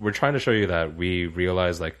we're trying to show you that we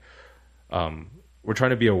realize like we're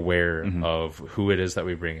trying to be aware of who it is that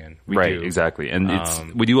we bring in. We right, do. exactly. And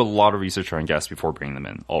we do a lot of research on guests before bringing them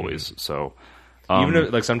in, always. So Even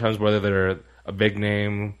if, like sometimes whether they're a big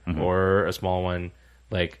name or a small one,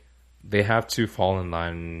 like they have to fall in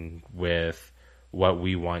line with what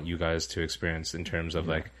we want you guys to experience in terms of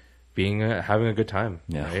like having a good time.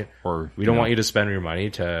 Yeah. Right? Or we don't want you to spend your money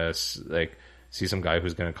to like see some guy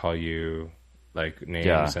who's going to call you like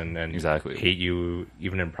names and exactly. hate you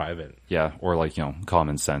even in private. yeah, or like,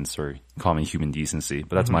 common sense or common human decency.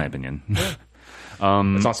 But that's my opinion.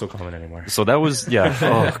 It's not so common anymore. So that was,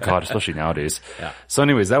 oh god, especially nowadays. Yeah. So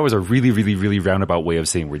anyways, that was a really, really, really roundabout way of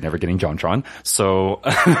saying we're never getting JonTron. So,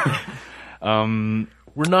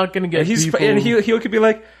 We're not going to get people... And he could be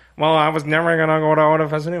like, well, I was never going to go to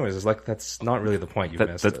OutFest anyways. It's like, that's not really the point. You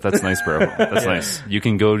missed it. that's nice, bro. That's nice. You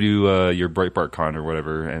can go to your Breitbart Con or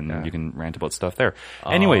whatever, and you can rant about stuff there.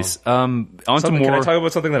 Anyways, on to more... Can I talk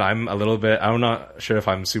about something that I'm not sure if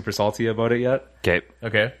I'm super salty about it yet?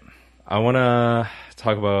 Okay. I want to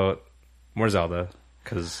talk about more Zelda,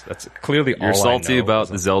 because that's clearly all You're salty I know. about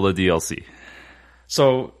the Zelda DLC.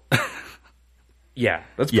 So, yeah,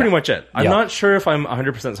 that's pretty much it. I'm not sure if I'm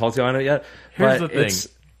 100% salty on it yet, Here's but the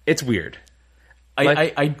thing. it's weird.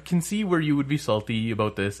 I can see where you would be salty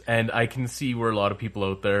about this, and I can see where a lot of people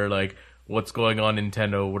out there like, what's going on,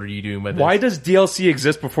 Nintendo? What are you doing by this? Why does DLC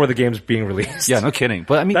exist before the game's being released? Yeah, no kidding.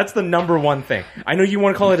 But I mean, that's the number one thing. I know you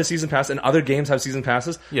want to call it a season pass, and other games have season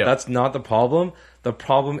passes. Yeah. That's not the problem. The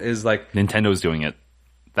problem is like Nintendo's doing it.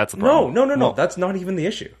 That's the problem. No. That's not even the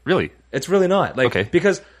issue. Really? It's really not. Like, Okay.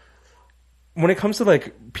 Because when it comes to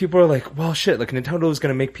like, people are like, well, shit, like Nintendo is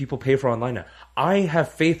going to make people pay for online now. I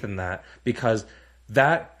have faith in that because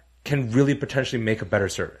that can really potentially make a better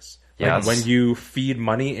service. Like, Yes. when you feed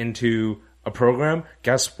money into a program,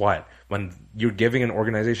 guess what? When you're giving an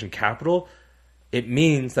organization capital, it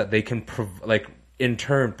means that they can in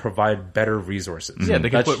turn provide better resources. Yeah, they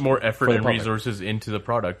can That's put more effort for the and public. resources into the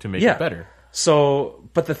product to make it better. So,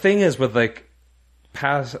 but the thing is with like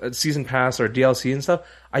season pass or DLC and stuff,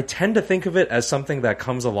 I tend to think of it as something that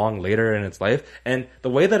comes along later in its life. And the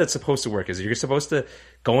way that it's supposed to work is you're supposed to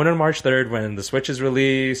go in on March 3rd when the Switch is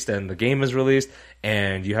released and the game is released,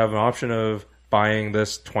 and you have an option of buying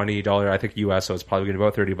this $20, I think US, so it's probably going to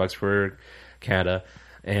be about $30 for Canada.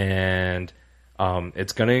 And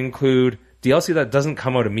it's going to include DLC that doesn't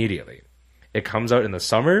come out immediately. It comes out in the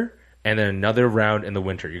summer, and then another round in the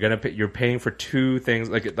winter. You're paying for two things.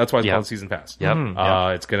 Like, that's why it's called Season Pass. Yep.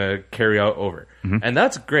 It's gonna carry out over, and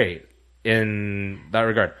that's great in that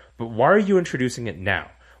regard. But why are you introducing it now?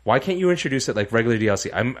 Why can't you introduce it like regular DLC?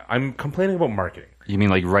 I'm complaining about marketing. You mean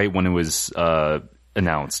like right when it was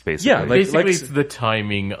announced, basically? Yeah, like- Basically, it's the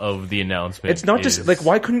timing of the announcement. It's not just like,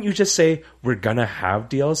 why couldn't you just say we're gonna have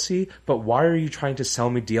DLC? But why are you trying to sell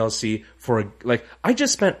me DLC for like, I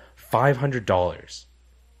just spent $500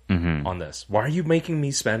 on this. Why are you making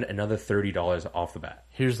me spend another $30 off the bat?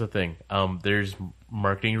 Here's the thing. There's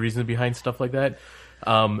marketing reasons behind stuff like that.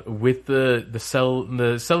 With the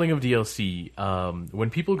selling of DLC, when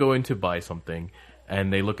people go in to buy something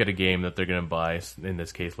and they look at a game that they're going to buy, in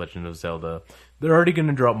this case, Legend of Zelda, they're already going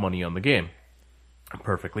to drop money on the game.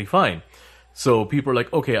 Perfectly fine. So people are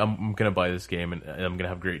like, okay, I'm going to buy this game and I'm going to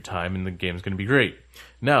have a great time and the game's going to be great.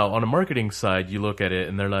 Now, on a marketing side, you look at it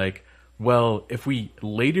and they're like, well, if we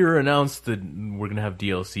later announce that we're going to have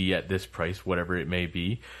DLC at this price, whatever it may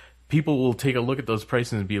be, people will take a look at those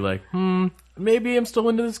prices and be like, maybe I'm still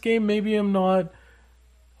into this game, maybe I'm not.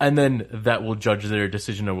 And then that will judge their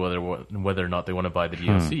decision of whether or not they want to buy the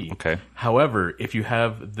DLC. Okay. However, if you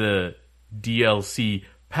have the DLC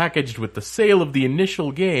packaged with the sale of the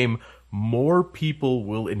initial game, more people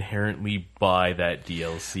will inherently buy that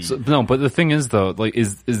DLC. So, no, but the thing is though, like,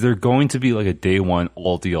 is there going to be like a day one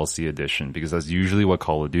all DLC edition? Because that's usually what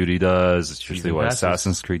Call of Duty does. It's usually Season what passes.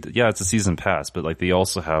 Assassin's Creed. Yeah, it's a season pass, but like they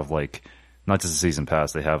also have like not just a season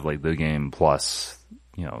pass. They have like the game plus,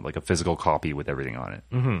 like a physical copy with everything on it.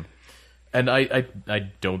 Mm-hmm. And I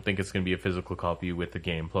don't think it's going to be a physical copy with the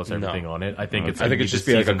game plus everything on it. I think it's just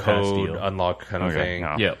be like a code unlock kind of thing.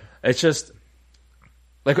 Yeah. It's just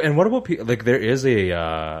like, and what about people? Like, there is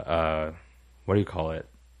a what do you call it?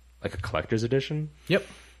 Like a collector's edition. Yep.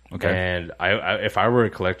 Okay. And I if I were a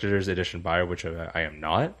collector's edition buyer, which I am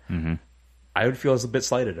not, I would feel a bit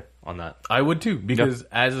slighted on that. I would too, because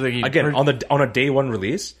as a Again, on a day one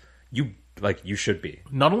release, you should be.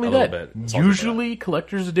 Not only a little that, bit salty usually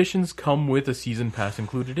collector's editions come with a season pass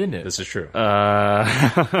included in it. This is true. No,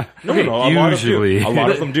 Usually, a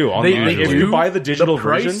lot of them do. If you buy the digital the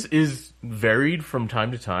price version, is varied from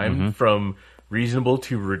time to time, from reasonable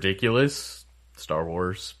to ridiculous. Star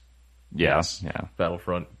Wars, yeah,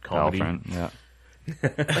 Battlefront comedy. Battlefront, yeah.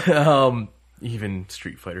 Even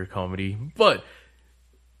Street Fighter comedy. But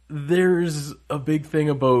there's a big thing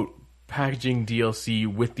about packaging DLC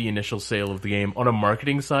with the initial sale of the game. On a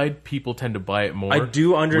marketing side, people tend to buy it more. I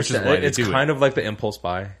do understand. Which is why they It's do kind of like the impulse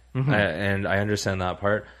buy, and I understand that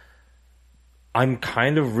part. I'm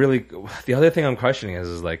kind of really... The other thing I'm questioning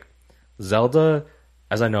is like, Zelda,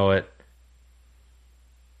 as I know it,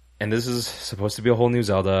 and this is supposed to be a whole new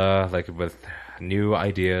Zelda, like with new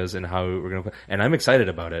ideas and how we're going to play. And I'm excited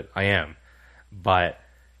about it. I am. But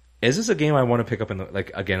is this a game I want to pick up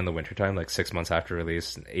again in the wintertime, like 6 months after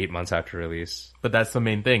release, 8 months after release? But that's the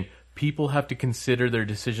main thing. People have to consider their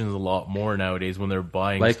decisions a lot more nowadays when they're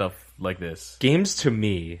buying stuff like this. Games to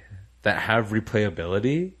me that have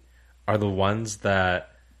replayability are the ones that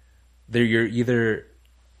you're either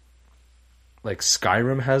like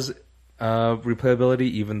Skyrim has replayability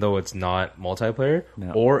even though it's not multiplayer,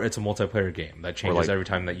 or it's a multiplayer game that changes every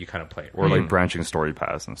time that you kind of play it. Or like branching story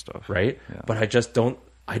paths and stuff. Right? Yeah. But I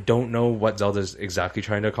don't know what Zelda's exactly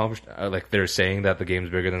trying to accomplish. Like they're saying that the game's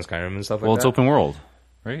bigger than Skyrim and stuff like that. Well, it's open world,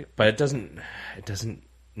 right? But it doesn't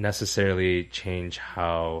necessarily change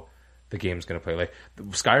how the game's going to play. Like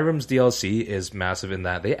Skyrim's DLC is massive in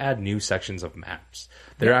that they add new sections of maps.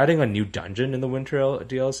 They're adding a new dungeon in the Winter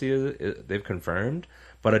DLC. They've confirmed,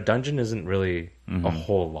 but a dungeon isn't really a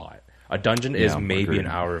whole lot. A dungeon is maybe an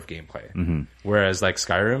hour of gameplay. Whereas like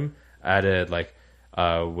Skyrim added like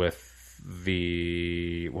with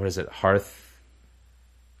the what is it, Hearthfire,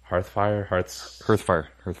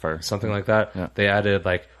 something like that. Yeah. They added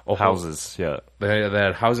like houses. They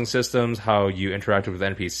had housing systems, how you interacted with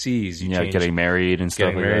NPCs. Getting married and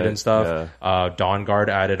stuff. Dawnguard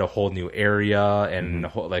added a whole new area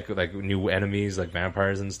and like new enemies like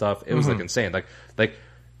vampires and stuff. It was like insane. Like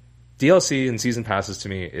DLC and season passes to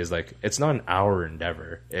me is like it's not an hour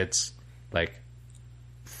endeavor. It's like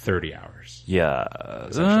 30 hours. Yeah,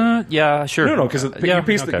 sure. No, because you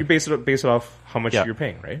base it off how much you're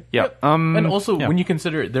paying, right? Yeah. And also, when you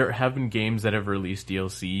consider there have been games that have released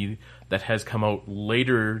DLC that has come out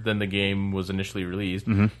later than the game was initially released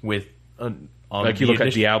with like you look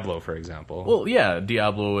at Diablo, for example. Well, yeah,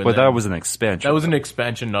 Diablo. But that was an expansion. That was an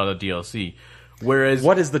expansion, not a DLC. Whereas...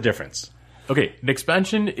 What is the difference? Okay, an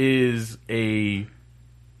expansion is a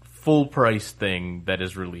full price thing that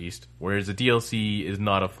is released, whereas a DLC is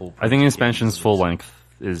not a full price. I think expansion's full length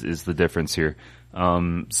is the difference here.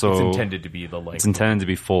 So it's intended to be the length. It's intended to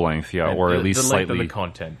be full length, yeah, or at least the slightly. Length of the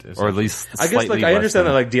content, or at least. I guess like I understand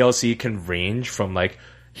that like DLC can range from like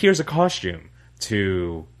here's a costume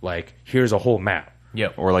to like here's a whole map. Yeah,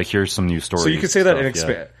 or like here's some new stories. So you could say that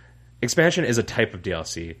expansion is a type of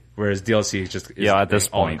DLC, whereas DLC is at this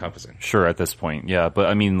point all encompassing. Sure, at this point, yeah, but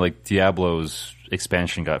I mean like Diablo's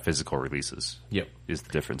expansion got physical releases. Yep, is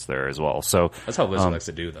the difference there as well. So that's how Blizzard likes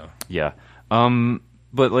to do, though. Yeah,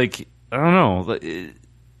 but like I don't know,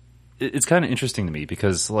 it's kind of interesting to me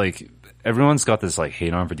because like everyone's got this like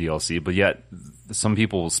hate on for DLC, but yet some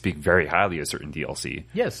people speak very highly of certain DLC.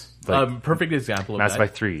 Yes, like, perfect example of Mass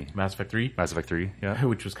Effect 3. Mass Effect 3, yeah,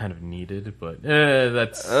 which was kind of needed, but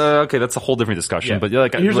that's okay. That's a whole different discussion. Yeah. But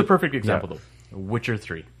like, here's a perfect example though: Witcher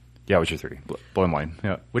 3. Yeah, Witcher 3, Bloodline.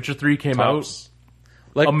 Yeah, Witcher 3 came out,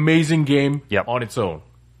 like amazing game on its own.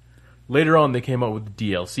 Later on, they came out with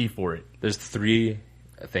DLC for it. There's 3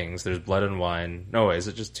 things. There's Blood and Wine. No, is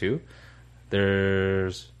it just 2?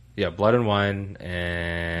 There's Blood and Wine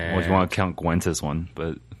and... Well, if you want to count Gwent's one,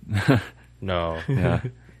 but... No. Yeah.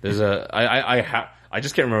 There's I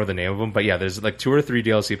just can't remember the name of them, but yeah, there's like 2 or 3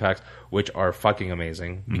 DLC packs, which are fucking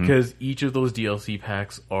amazing. Because each of those DLC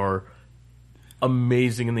packs are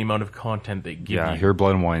amazing in the amount of content they give you. Yeah, here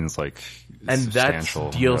Blood and Wine's like and that's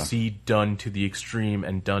substantial. DLC done to the extreme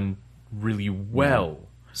and done really well. Yeah.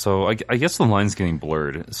 So I guess the line's getting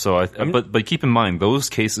blurred. So but keep in mind those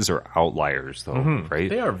cases are outliers, though, right?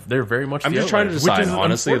 They're very much. I'm just trying to decide,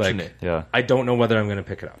 honestly. Like, I don't know whether I'm going to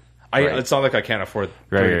pick it up. It's not like I can't afford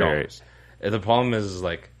 $30. Right. The problem is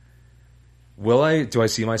like, do I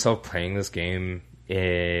see myself playing this game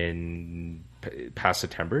in past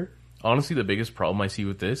September? Honestly, the biggest problem I see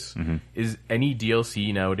with this is any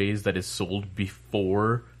DLC nowadays that is sold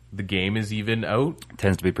before the game is even out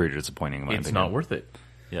tends to be pretty disappointing. It's not worth it.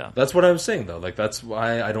 Yeah, that's what I'm saying though. Like that's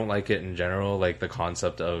why I don't like it in general. Like the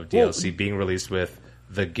concept of DLC being released with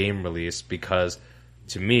the game release, because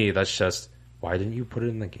to me that's just why didn't you put it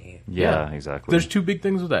in the game? Yeah, exactly. There's 2 big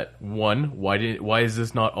things with that. One, why is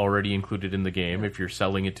this not already included in the game? If you're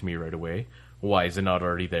selling it to me right away, why is it not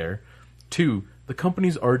already there? 2, the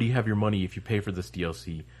companies already have your money if you pay for this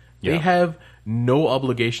DLC. They have no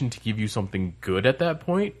obligation to give you something good at that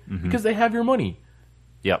point because they have your money.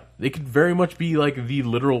 Yep. They could very much be like the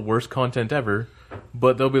literal worst content ever,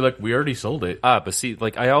 but they'll be like, we already sold it. But see,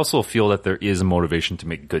 like, I also feel that there is a motivation to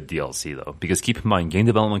make good DLC, though. Because keep in mind, game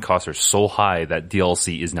development costs are so high that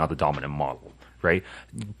DLC is now the dominant model, right?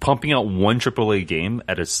 Pumping out one AAA game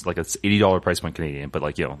at its $80 price point Canadian, but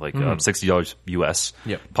 $60 US.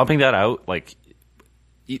 Yep. Pumping that out,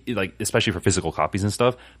 especially for physical copies and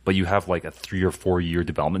stuff, but you have like a 3 or 4 year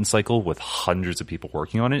development cycle with hundreds of people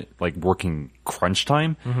working on it, like working crunch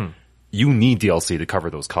time. You need DLC to cover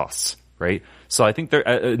those costs, right? So I think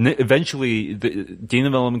eventually the game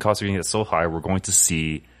development costs are going to get so high, we're going to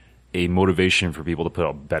see a motivation for people to put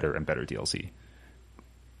out better and better DLC,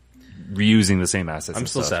 reusing the same assets. I'm and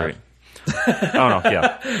still stuff, sad. Right? I don't know.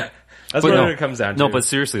 Yeah. That's what it comes down to. No, but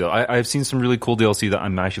seriously though, I've seen some really cool DLC that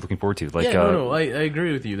I'm actually looking forward to. Like, I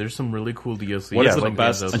agree with you. There's some really cool DLC. What is the like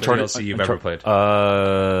best games DLC you've ever played?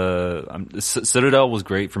 Citadel was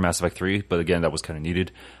great for Mass Effect 3, but again, that was kind of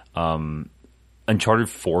needed. Uncharted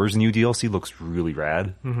 4's new DLC looks really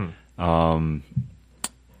rad. But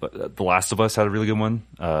The Last of Us had a really good one.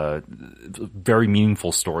 Very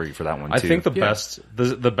meaningful story for that one too. I think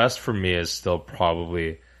the best for me is still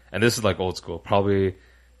probably, and this is like old school, probably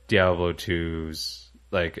Diablo 2's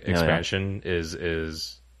like expansion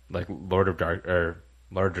is like Lord of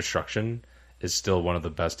Destruction is still one of the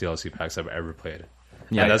best DLC packs I've ever played.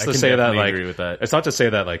 Yeah, and that's I to can say that definitely like agree with that. It's not to say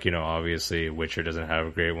that like, you know, obviously Witcher doesn't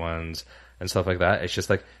have great ones and stuff like that. It's just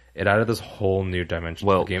like it added this whole new dimension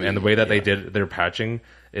to the game, and the way that they did their patching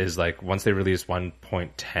is like once they released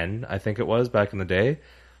 1.10, I think it was back in the day,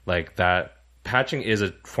 like that patching is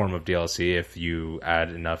a form of DLC if you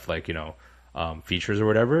add enough like, you know, features or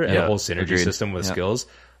whatever, and the whole synergy system with skills.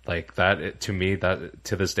 Like that, to me, that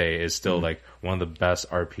to this day is still like one of the best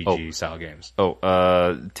RPG style games.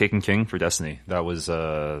 Taken King for Destiny. That was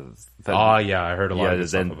yeah, I heard a lot of good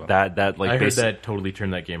stuff about that. Like I heard that totally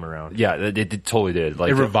turned that game around. Yeah, it totally did. Like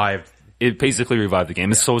it revived. It basically revived the game.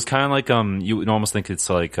 Yeah. So it's kind of like you would almost think it's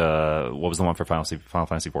like what was the one for Final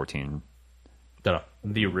Fantasy 14?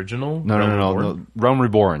 The original? No. Realm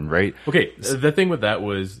Reborn, right? Okay, the thing with that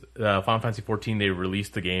was Final Fantasy 14. They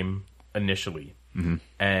released the game initially.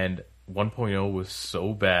 And 1.0 was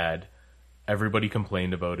so bad, everybody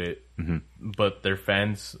complained about it. But their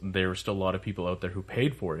fans, there were still a lot of people out there who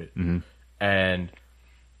paid for it. And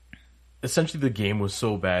essentially the game was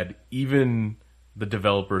so bad, even the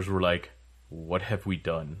developers were like, what have we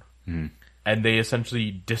done? And they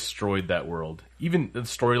essentially destroyed that world. Even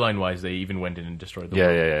storyline wise, they even went in and destroyed the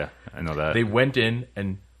world. Yeah. I know that. They went in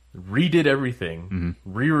and redid everything,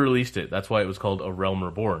 re-released it. That's why it was called A Realm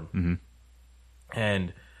Reborn.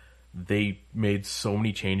 And they made so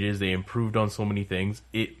many changes. They improved on so many things.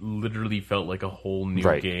 It literally felt like a whole new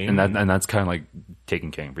game. And that's kind of like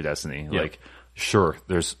Taken King for Destiny. Yeah. Like, sure,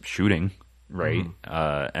 there's shooting, right,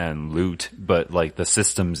 and loot, but like the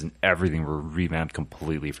systems and everything were revamped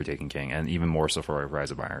completely for Taken King, and even more so for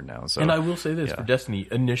Rise of Iron now. So, and I will say this for Destiny,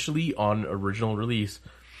 initially on original release,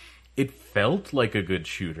 it felt like a good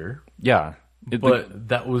shooter. Yeah. But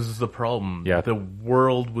that was the problem. Yeah. The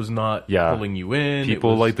world was not pulling you in.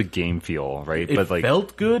 People like the game feel, right? It but like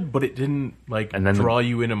felt good, but it didn't draw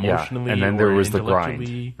you in emotionally. Yeah. And then there was the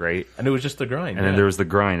grind, right? And it was just the grind. And then there was the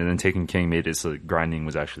grind, and then Taken King made it so grinding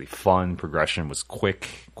was actually fun. Progression was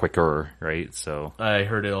quicker, right? So I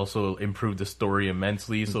heard it also improved the story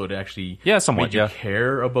immensely, so it actually somewhat made you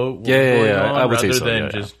care about what's going on, I would rather say so,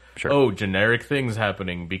 than just generic things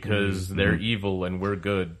happening because they're evil and we're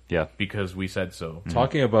good. Yeah, because we said so.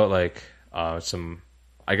 Talking about like some,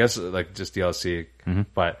 I guess like just DLC,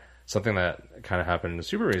 but something that kind of happened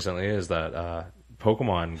super recently is that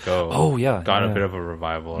Pokemon Go got a bit of a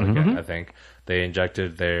revival again. I think they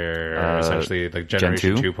injected their essentially like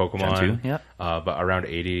Generation 2 Pokemon, Gen 2, but around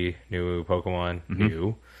 80 new Pokemon,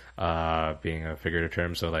 new being a figurative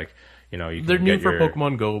term. So like, you know, you can they're new get for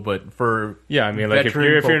Pokemon Go, but for I mean, like if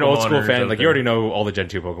you're an old school fan, like you already know all the Gen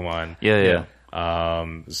 2 Pokemon. Yeah.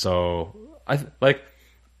 So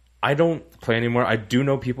I don't play anymore. I do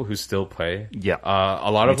know people who still play. Yeah.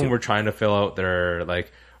 A lot of them were trying to fill out their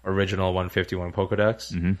like original 151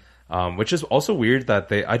 Pokedex, which is also weird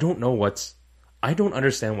that I don't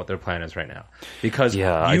understand what their plan is right now, because you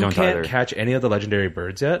can't catch any of the legendary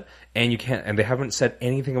birds yet, and they haven't said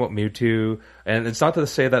anything about Mewtwo. And it's not to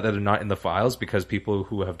say that they're not in the files, because people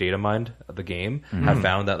who have data mined the game have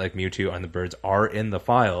found that like Mewtwo and the birds are in the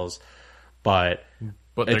files, but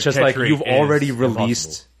it's just like you've already released.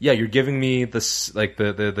 Impossible. Yeah, you're giving me this like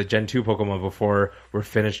the Gen 2 Pokemon before we're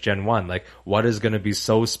finished Gen 1. Like, what is going to be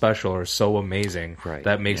so special or so amazing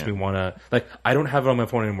that makes me want to, like, I don't have it on my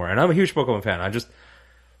phone anymore, and I'm a huge Pokemon fan.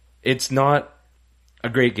 It's not a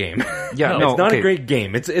great game. Yeah, it's not a great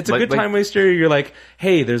game. It's a good time waster. You're like,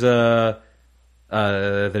 hey, there's a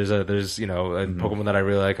there's a Pokemon that I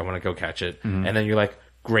really like. I want to go catch it, and then you're like,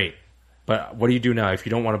 great. But what do you do now if you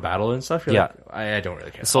don't want to battle and stuff? You're like, I don't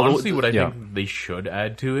really care. So Honestly, what I think they should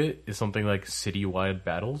add to it is something like citywide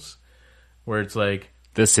battles, where it's like,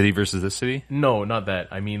 this city versus this city? no, not that.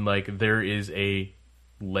 I mean, like, there is a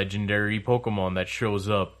legendary Pokemon that shows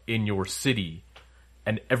up in your city,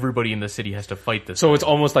 and everybody in the city has to fight this. So it's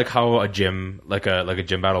almost like how a gym, like a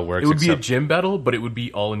gym battle works. It would be a except- gym battle, but it would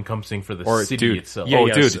be all encompassing for the city dude, itself. Yeah,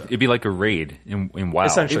 dude, so- it'd be like a raid in WoW.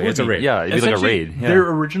 Essentially, it's a raid. Yeah, it'd be like a Essentially, raid. Yeah. Their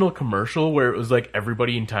original commercial where it was like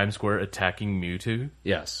everybody in Times Square attacking Mewtwo,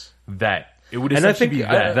 Yes. it would And I essentially think be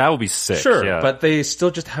that. That would be sick. Sure, yeah. but they still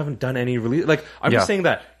just haven't done any release. Like, I'm Yeah. just saying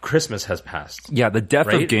that Christmas has passed. yeah, the depth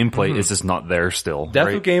Right? of gameplay is just not there still. Depth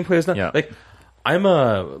right? of gameplay is not Yeah. like I'm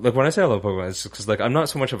like when I say I love Pokemon, it's because like I'm not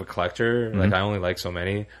so much of a collector. Like I only like so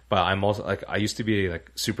many, but I'm also like I used to be like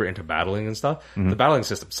super into battling and stuff. The battling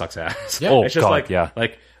system sucks ass. Yeah. Oh, it's just God, like yeah.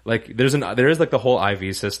 like there is like the whole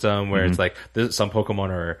IV system where it's like some Pokemon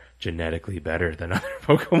are genetically better than other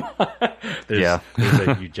Pokemon. there's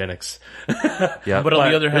a eugenics. Yeah, But on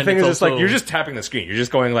the other hand, the thing it's is, it's like also- you're just tapping the screen. You're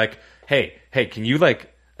just going like, hey, can you like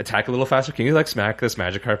attack a little faster? Can you like smack this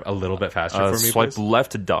Magikarp a little bit faster for me, swipe please?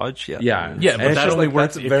 left to dodge. Yeah, Yeah, Yeah, And but it's that just, only like,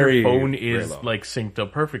 works that's if very, your phone very is low. like synced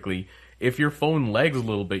up perfectly. If your phone lags a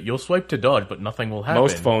little bit, you'll swipe to dodge, but nothing will happen.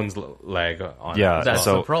 Most phones lag on. Yeah, it. That's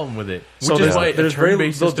so- the problem with it. Which So is why there's a very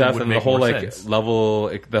turn-based little system depth would and the make whole more like sense.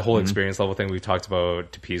 level, the whole experience level thing we talked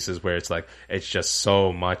about to pieces, where it's like it's just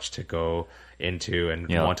so much to go into and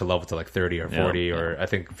Yeah. want to level to like 30 or 40 Yeah. or I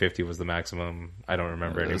think 50 was the maximum. I don't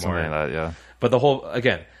remember anymore. something like that. Yeah. But the whole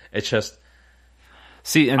again, it's just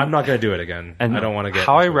See, and I'm not going to do it again. And I don't want to get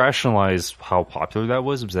how I into it. rationalize how popular that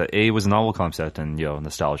was that it was a novel concept and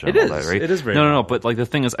nostalgia. It and all is. that, right? It is very no. novel. But like the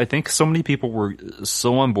thing is, I think so many people were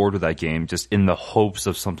so on board with that game just in the hopes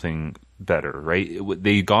of something better, right?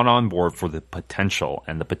 They got on board for the potential,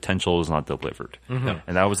 and the potential was not delivered, and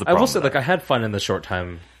that was the I problem. will say, with like that. I had fun in the short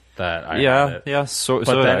time that I had yeah, it. yeah. So, But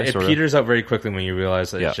so did then I, it sorta. peters out very quickly when you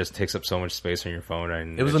realize that Yeah. it just takes up so much space on your phone.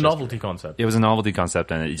 And It was a it's just- novelty concept. It was a novelty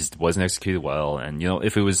concept and it just wasn't executed well. And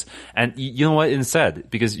if it was, and you know what,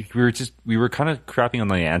 instead, because we were kind of crapping on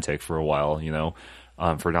Niantic for a while,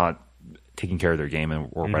 for not taking care of their game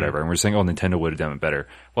or whatever. And we're saying, oh, Nintendo would have done it better.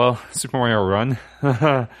 Well, Super Mario Run,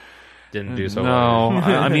 didn't do so no, well.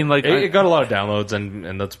 I mean, like, It got a lot of downloads,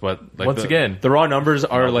 and that's what. Like, Once again, the raw numbers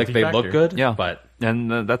are like novelty they factor. look good. yeah, but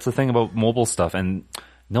and that's the thing about mobile stuff, and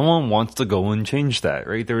no one wants to go and change that,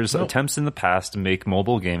 right? There's attempts in the past to make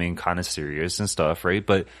mobile gaming kind of serious and stuff, right?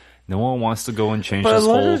 But no one wants to go and change but a this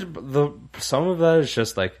lot whole. of some of that is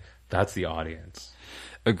just like that's the audience.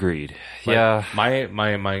 Agreed. Like, yeah.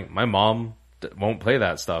 my mom won't play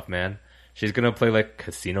that stuff, man. She's gonna play like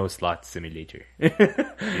Casino Slot Simulator.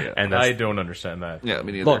 And that's, I don't understand that. Yeah.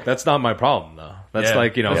 Me look, that's not my problem though. That's Yeah,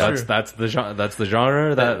 like that's that's the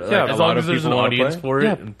genre that Yeah, like, a as lot long of as there's an people wanna audience play. for it,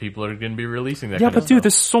 Yeah. and people are going to be releasing that. Yeah, kind but of dude, stuff.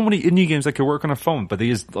 there's so many indie games that could work on a phone, but they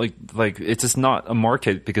just like it's just not a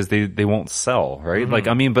market because they won't sell, right? Like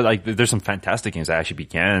I mean, but like there's some fantastic games that actually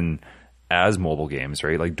began as mobile games,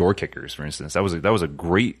 right? Like Door Kickers, for instance. That was a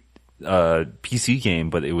great PC game,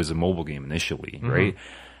 but it was a mobile game initially, right?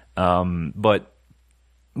 But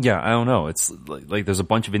yeah, I don't know. It's like there's a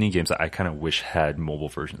bunch of indie games that I kind of wish had mobile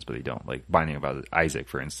versions, but they don't. Like Binding of Isaac,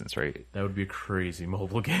 for instance, right? That would be a crazy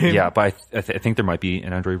mobile game. Yeah, but I think there might be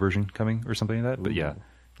an Android version coming or something like that. But yeah,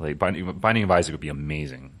 like Binding of Isaac would be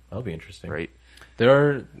amazing, That'll be interesting. right? There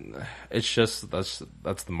are. It's just that's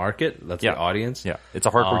the market. That's Yeah. the audience. Yeah, it's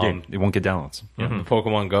a hardcore game. It won't get downloads.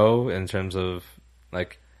 Pokemon Go in terms of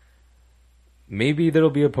like maybe there'll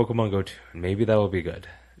be a Pokemon Go 2. Maybe that will be good.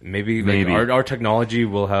 Maybe. Maybe. Our technology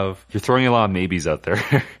will have. You're throwing a lot of maybes out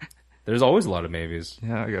there. There's always a lot of maybes.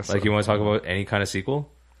 Yeah, I guess. Like so. you want to talk about any kind of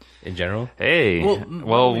sequel in general? Hey, Well, not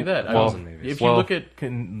only that, I well, mean, if you well, look at the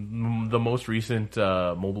most recent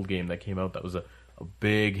mobile game that came out that was a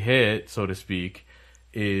big hit, so to speak,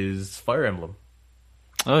 is Fire Emblem.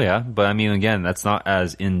 oh yeah, but I mean, again, that's not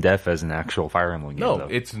as in depth as an actual Fire Emblem game. No, though.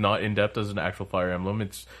 it's not in depth as an actual Fire Emblem.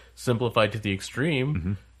 It's simplified to the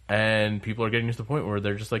extreme, and people are getting to the point where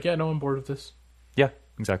they're just like, "Yeah, no, I'm bored with this," yeah,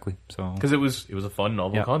 exactly. So because it was a fun,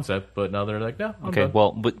 novel Yeah. concept. But now they're like, "No, I'm okay, done."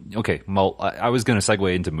 well, I was going to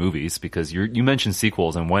segue into movies because you mentioned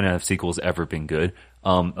sequels, and when have sequels ever been good?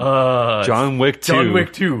 John Wick 2. John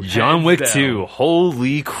Wick 2, John hands Wick down. 2.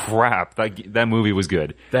 Holy crap! That movie was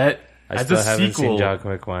good. that I as still a haven't sequel, seen John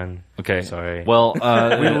Wick 1. Okay, Sorry. Well,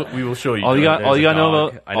 we will show you. all you got- There's all you a gotta know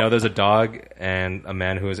dog. about- I know there's a dog and a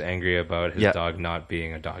man who is angry about his Yeah. dog not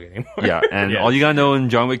being a dog anymore. yeah, and all you gotta know in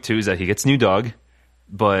John Wick 2 is that he gets a new dog,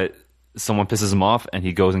 but someone pisses him off and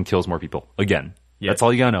he goes and kills more people again. Yes. That's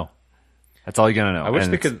all you gotta know. That's all you gotta know. I wish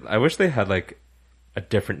And they it's could. I wish they had like a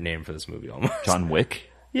different name for this movie. Almost. John Wick.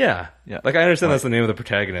 Yeah. Yeah. Like I understand that's the name of the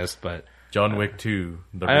protagonist, but John Wick 2.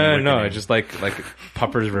 The I don't know. Re-Wickening. Just like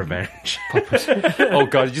Pupper's Revenge. Oh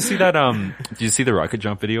god, did you see that? Did you see the rocket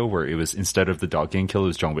jump video where it was instead of the dog getting killed, it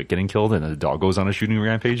was John Wick getting killed, and the dog goes on a shooting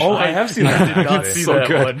rampage? Oh, I have seen I that. did not see so that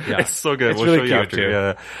good. one. Yeah. It's so good. It's We'll really show you cute,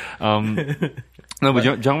 after. too. Yeah. No,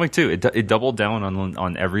 but John Wick 2, it doubled down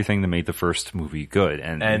on everything that made the first movie good,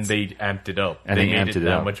 and They amped it up. And they they made amped it it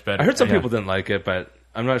that up. much better. I heard some Yeah. people didn't like it, but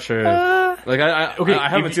I'm not sure. I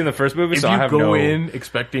haven't if seen the first movie, If so you I have go no. in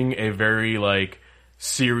expecting a very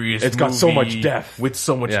serious, It's got so much movie depth. with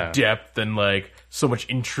so much Yeah. depth and so much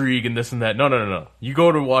intrigue and this and that. No. You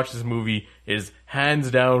go to watch this movie is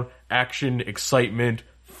hands down action, excitement,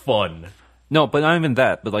 fun. No, but not even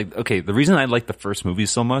that. But okay, the reason I liked the first movie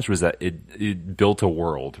so much was that it built a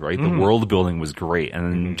world, right? The world building was great,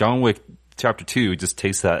 and then John Wick Chapter 2 just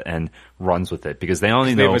takes that and runs with it because they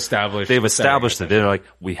only know They've established they've the established setting, it. They're like,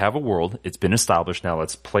 we have a world, it's been established, now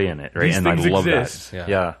let's play in it, right? These and I things love exist. that.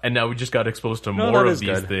 Yeah. And now we just got exposed to No, more that of is these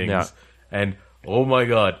good. things. Yeah. And oh my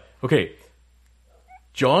god. Okay.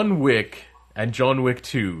 John Wick and John Wick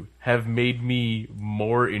 2 have made me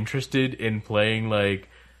more interested in playing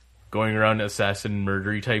going around assassin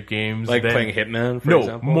murdery type games. Like than- playing Hitman, for no,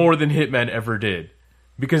 example? more than Hitman ever did.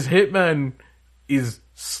 Because Hitman is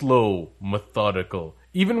slow, methodical.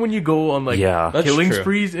 Even when you go on Yeah. That's killing true.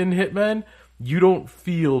 sprees in Hitman, you don't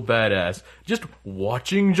feel badass. Just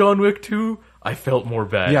watching John Wick 2, I felt more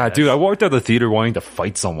badass. Yeah, dude, I walked out of the theater wanting to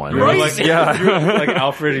fight someone. Right? You're like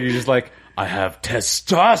Alfred, and you're just like, I have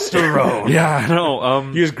testosterone. Yeah, no.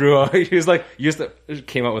 He just grew up. He was like,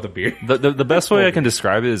 came out with a beard. The best way I can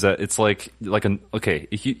describe it is that it's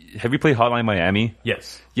have you played Hotline Miami?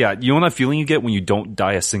 Yes. Yeah, you know that feeling you get when you don't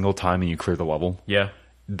die a single time and you clear the level? Yeah.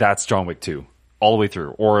 That's John Wick 2. All the way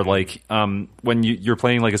through. Or when you're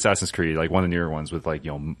playing Assassin's Creed, one of the newer ones with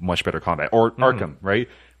much better combat. Or Arkham, right?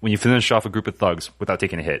 When you finish off a group of thugs without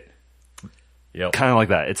taking a hit. Yep. Kind of like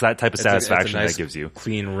that. It's that type of It's a satisfaction nice, that gives you.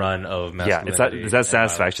 clean run of Yeah, it's that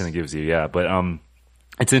satisfaction that gives you, yeah. But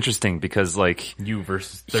it's interesting because You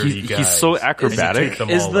versus 30 guys. he's so And you acrobatic. take them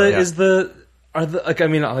Is all the out. is the are the like I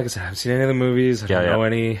mean like I said I haven't seen any of the movies. I don't Yeah, know yeah.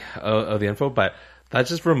 any of the info, but that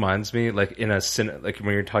just reminds me in a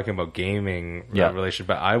when you're talking about gaming Yeah. relation.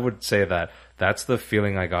 But I would say that's the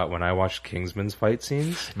feeling I got when I watched Kingsman's fight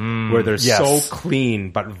scenes, where they're Yes. so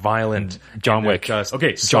clean but violent. John and they're Wick. just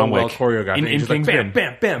Okay, so John well Wick. choreographed. in And you're just like, Kingsman,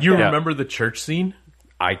 bam, bam, bam. You bam. remember the church scene?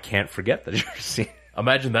 I can't forget the church scene.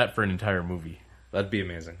 Imagine that for an entire movie. That'd be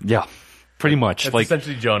amazing. Yeah, pretty much. That's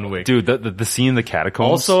essentially John Wick. dude, the scene in the catacombs.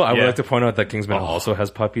 Also, I would Yeah. like to point out that Kingsman also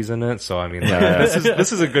has puppies in it, so I mean,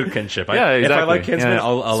 this is a good kinship. Yeah, If I exactly. like Kingsman, Yeah.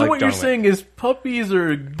 I'll so like what John you're Wick. saying is puppies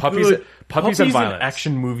are Puppies- good. puppies and violence.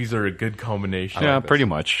 action movies are a good combination. Yeah, like this. pretty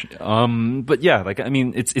much. But yeah,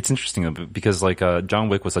 it's interesting because John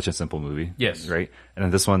Wick was such a simple movie. Yes. Right? And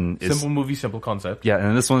then this one is Simple movie, simple concept. yeah,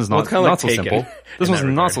 and this one is not it's kinda like not so Taken simple. This in one's that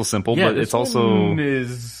not regard. so simple, Yeah, but this it's also one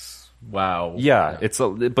is wow. yeah,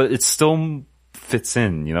 but it still fits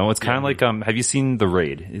in, you know? It's kind of like have you seen The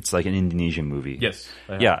Raid? It's like an Indonesian movie. Yes.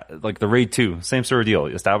 I have. Yeah, like The Raid 2, same sort of deal.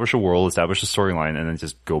 Establish a world, establish a storyline, and then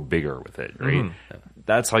just go bigger with it, right?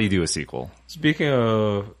 That's how you do a sequel. Speaking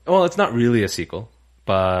of, well, it's not really a sequel,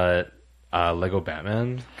 but Lego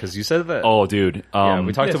Batman, because you said that. Oh, dude. yeah,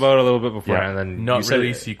 we talked yes. about it a little bit before, Yeah. and then you Not said really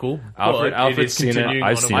a it. sequel. Alfred, but Alfred's it is seen it. continuing I've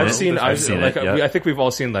on a seen world I've seen. that's I've seen like. it, yeah. I think we've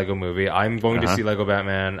all seen Lego Movie. I'm going to Uh-huh. see Lego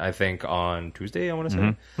Batman. I think on Tuesday. I want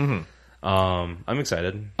to say. I'm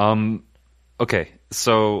excited. Okay,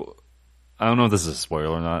 so I don't know if this is a spoiler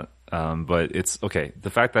or not, but it's okay. The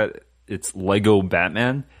fact that it's Lego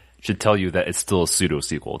Batman should tell you that it's still a pseudo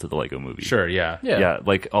sequel to the Lego movie. Sure. Yeah. Yeah,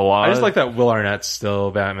 like a lot. I just like that Will Arnett's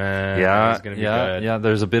still Batman. Yeah, He's gonna be yeah, good. yeah.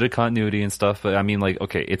 There's a bit of continuity and stuff, but I mean, like,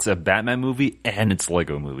 okay, it's a Batman movie and it's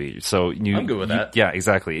Lego movie, so I'm good with that. Yeah,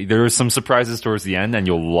 exactly. There are some surprises towards the end, and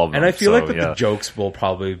you'll love them. And I feel so, like that yeah. the jokes will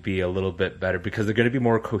probably be a little bit better because they're going to be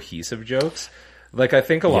more cohesive jokes. Like I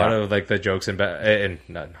think a lot Yeah. of like the jokes in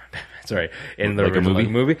not sorry in the Like a original movie?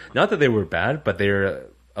 movie, not that they were bad, but they're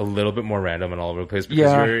a little bit more random and all over the place because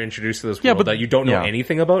Yeah. you're introduced to this Yeah, world but- that you don't know yeah.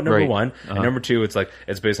 anything about. Number Right. one, and number two, it's like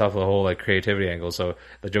it's based off of the whole like creativity angle, so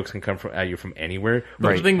the jokes can come at you from anywhere.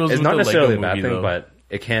 But the thing was It's with not the necessarily Lego a bad movie, thing, though. but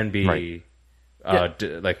it can be. Right.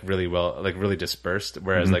 Like really well, like really dispersed.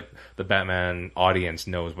 Whereas like the Batman audience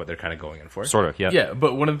knows what they're kind of going in for. Sort of, yeah. Yeah,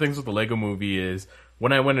 but one of the things with the Lego movie is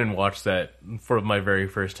when I went and watched that for my very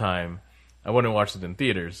first time, I went and watched it in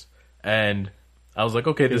theaters, and I was like,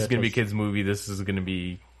 okay, this is going to be a kids' movie. This is going to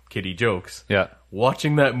be kiddie jokes. Yeah.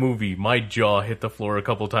 Watching that movie, my jaw hit the floor a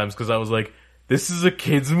couple times because I was like, this is a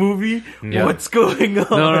kids movie. Yeah. What's going on?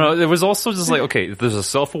 No. It was also just like, okay, there's a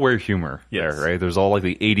self-aware humor Yes. there, right? There's all like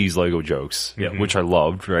the 80s Lego jokes, which I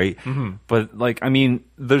loved, right? But like, I mean,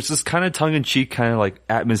 there's this kind of tongue-in-cheek kind of like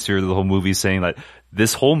atmosphere to the whole movie saying that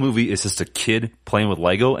this whole movie is just a kid playing with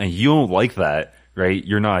Lego and you don't like that. Right?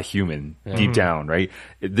 You're not a human deep down, right?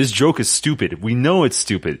 This joke is stupid. We know it's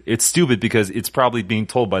stupid. It's stupid because it's probably being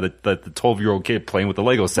told by the 12-year-old kid playing with the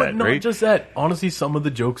Lego set, But not right? just that. Honestly, some of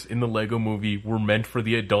the jokes in the Lego movie were meant for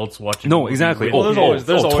the adults watching. No, the movie exactly. with Oh, kids.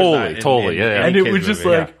 there's always that in- totally. in- Yeah, yeah. And any it was kids just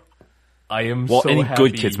movie, like, I am Well, so any happy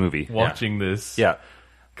good kids movie. watching this. Yeah.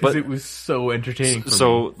 Because But- it was so entertaining. For me.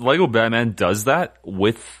 So Lego Batman does that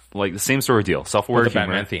with like the same sort of deal, self-aware With the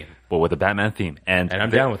humor, Batman theme. but with a Batman theme, and I'm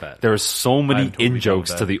there- down with that. There's so many I'm totally in down jokes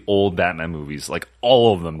with to that. the old Batman movies, like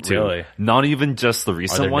all of them too. Really? Not even just the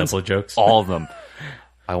recent there ones. nipple jokes? All of them.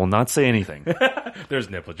 I will not say anything. There's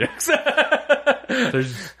nipple jokes.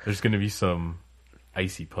 there's going to be some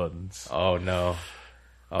icy puns. Oh no.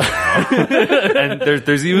 And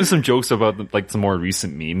there's even some jokes about like some more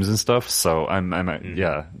recent memes and stuff. So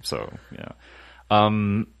yeah. So yeah.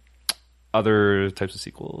 Other types of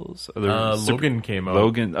sequels. Logan came out.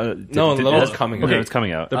 Logan. Logan's coming out. Okay, it's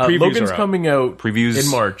coming out. The previews Logan's are out. coming out Previews- in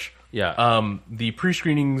March. Yeah. The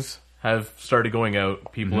pre-screenings have started going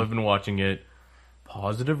out. People have been watching it.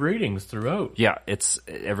 Positive ratings throughout. Yeah, it's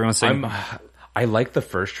everyone's saying. I like the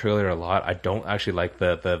first trailer a lot. I don't actually like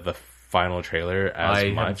the final trailer as I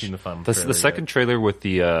much. haven't seen the final The trailer second trailer with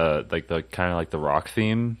the like the kind of like the rock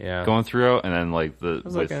theme Yeah. going throughout, and then like the I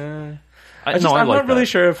was like, with, I'm like not really that.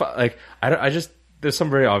 sure if like I just there's some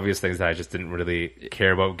very obvious things that I just didn't really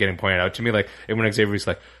care about getting pointed out to me. Like when Xavier's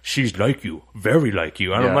like, she's like you, very like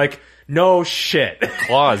you, and Yeah. I'm like, no shit,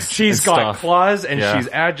 Claws She's and got stuff. claws and Yeah. she's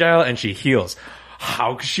agile and she heals.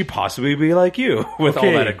 How could she possibly be like you with all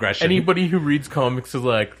that aggression? Anybody who reads comics is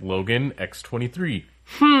like Logan X-23.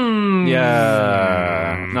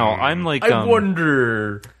 Yeah. No, I'm like I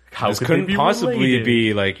wonder how this could couldn't they be possibly related?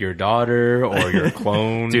 be like your daughter or your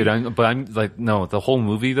clone, dude. I'm like no. The whole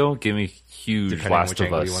movie though gave me huge Depending on Last which of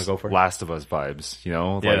angle Us, you wanna go for. Last of Us vibes. You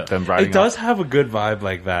know, Yeah. like them riding. It does have a good vibe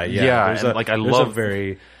like that. Yeah, Yeah, There's and, a, like, I there's love- a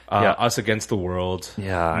very Yeah. us against the world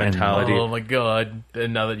Yeah, and- mentality. Oh my god!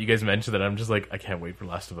 And now that you guys mentioned that, I'm just like, I can't wait for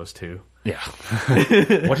Last of Us 2. Yeah.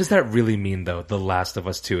 What does that really mean, though? The Last of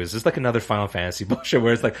Us 2 is this like another Final Fantasy bullshit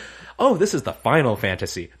where it's like, oh, this is the Final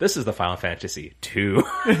Fantasy. This is the Final Fantasy 2.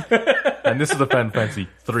 And this is the Final Fantasy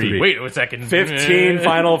 3. Wait a second. 15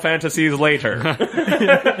 Final Fantasies later.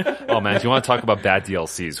 Oh man, if you want to talk about bad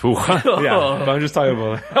DLCs, whew. Yeah, but I'm just talking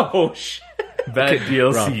about. Oh shit. Bad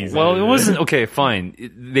DLCs. Well, it wasn't okay. Fine,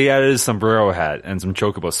 they added a sombrero hat and some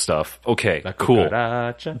chocobo stuff. Okay, cool.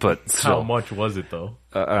 Cucaracha. But How still, much was it though?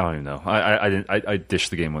 I don't even know. I didn't. I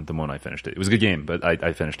dished the game the moment I finished it. It was a good game, but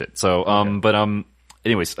I finished it. So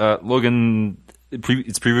anyways, Logan,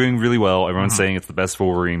 it's previewing really well. Everyone's saying it's the best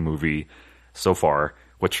Wolverine movie so far,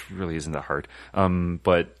 which really isn't that hard.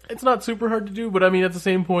 But It's not super hard to do, but I mean, at the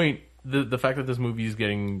same point, the fact that this movie is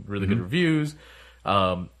getting really good reviews,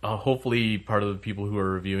 hopefully part of the people who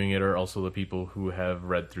are reviewing it are also the people who have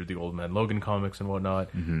read through the Old Man Logan comics and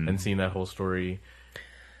whatnot and seen that whole story.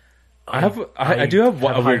 I do have a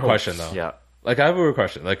high weird hopes. question though. yeah, Like I have a weird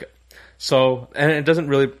question. Like so, and it doesn't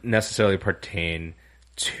really necessarily pertain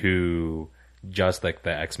to just like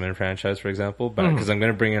the X-Men franchise, for example, but because I'm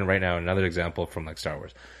going to bring in right now another example from like Star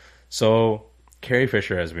Wars. So Carrie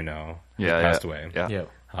Fisher, as we know, passed away. Yeah.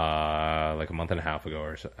 Yeah. Like a month and a half ago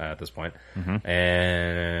or so, at this point.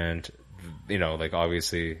 And, you know, like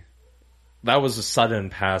obviously that was a sudden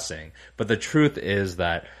passing, but the truth is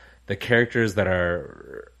that the characters that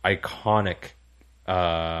are iconic,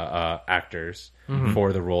 actors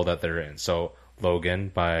for the role that they're in. So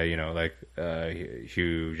Logan by, you know, like,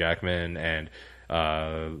 Hugh Jackman and,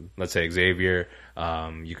 let's say Xavier,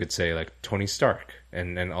 you could say like Tony Stark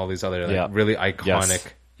and all these other like Yeah. really iconic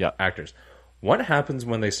Yeah. actors. What happens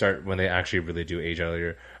when they actually really do age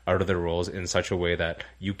out of their roles in such a way that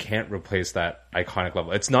you can't replace that iconic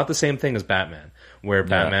level? It's not the same thing as Batman, where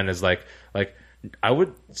Batman is like I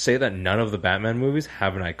would say that none of the Batman movies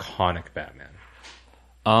have an iconic Batman,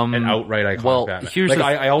 an outright iconic well, Batman. here's Like the-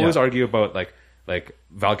 I always yeah. argue about like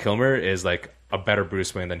Val Kilmer is like a better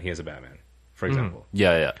Bruce Wayne than he is a Batman, for example.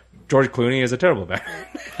 yeah. George Clooney is a terrible Batman.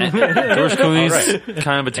 George Clooney's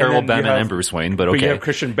kind of a terrible And then you Batman have- and Bruce Wayne, but But you okay. have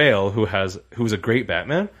Christian Bale, who's a great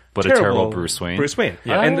Batman, But a terrible Bruce Wayne. Bruce Wayne,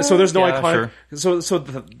 and so there's no Yeah, iconic. So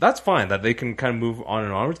that's fine that they can kind of move on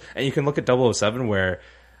and onwards, and you can look at 007 where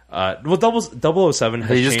Well, 007 has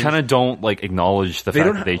They just changed- kind of don't like acknowledge the fact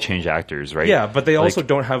don't that they change actors, right? Yeah, but they Like, also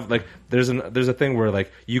don't have like there's a thing where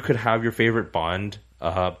like you could have your favorite Bond,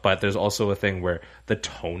 but there's also a thing where the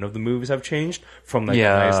tone of the movies have changed from like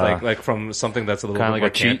Yeah. a nice like from something that's a little Kinda bit like more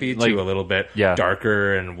a cheat- campy like- to a little bit Yeah.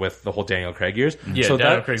 darker, and with the whole Daniel Craig years. Yeah, so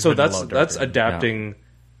Daniel that Craig's so been a that's lot that's darker. adapting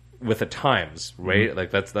with the times, right?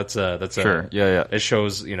 Like that's a Sure. Yeah. It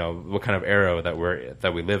shows what kind of era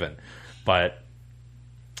that we live in, but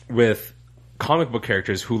with comic book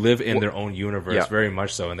characters who live in their own universe, Yeah. very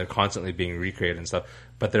much so, and they're constantly being recreated and stuff.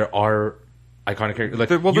 But there are iconic characters. Like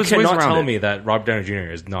you there's ways cannot around tell it. me that Rob Downey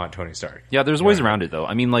Jr. is not Tony Stark. Yeah, there's ways around it though.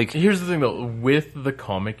 I mean, like Here's the thing, though. With the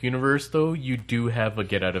comic universe, though, you do have a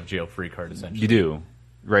get out of jail free card, essentially. you do,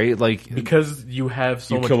 right? Like Because you have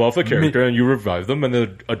so You much. kill off the character and you revive them, and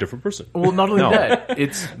they're a different person. Well, not only No. that,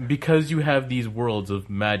 it's because you have these worlds of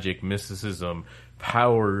magic, mysticism,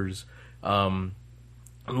 powers.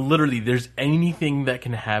 Literally, there's anything that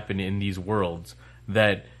can happen in these worlds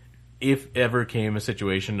that, if ever came a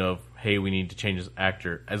situation of, hey, we need to change this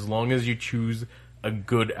actor, as long as you choose a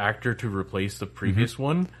good actor to replace the previous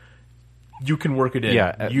one, you can work it in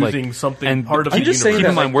Yeah, using like- something and part of I'm the just universe. saying Keep that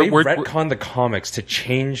in mind, like, we're- they we're- retcon the comics to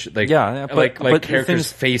change like Yeah, but- like but the characters' thing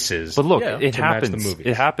is- faces. But look, Yeah. it to match the happens. movies.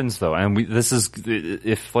 It happens though, and this is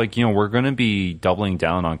if like we're going to be doubling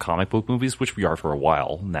down on comic book movies, which we are for a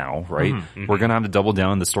while now, right? We're going to have to double down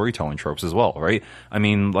on the storytelling tropes as well, right? I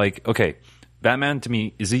mean, like, okay, Batman to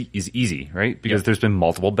me is easy, right? Because there's been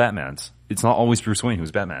multiple Batmans. It's not always Bruce Wayne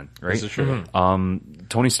who's Batman, right? This is true.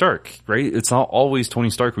 Tony Stark, right? It's not always Tony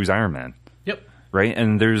Stark who's Iron Man. Yep. Right,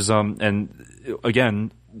 and there's and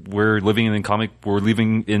again, we're living in like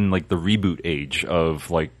the reboot age of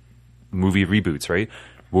like movie reboots, right?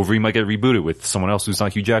 Wolverine might get rebooted with someone else who's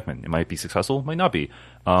not Hugh Jackman. It might be successful, it might not be.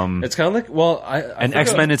 It's kind of like And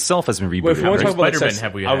X-Men itself has been rebooted. Well, if you want to right? talk about Spider-Man, success,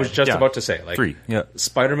 have we I was had? just Yeah. about to say like 3. Yeah.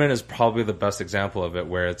 Spider-Man is probably the best example of it,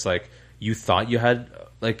 where it's like you thought you had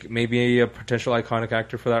like maybe a potential iconic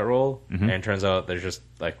actor for that role, and it turns out there's just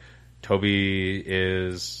like Toby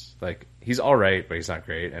is like he's all right, but he's not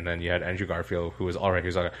great. And then you had Andrew Garfield, who was all right, he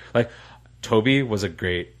was all right. Like Toby was a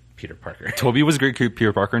great Peter Parker. Toby was a great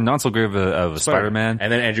Peter Parker, not so great of a Spider-Man.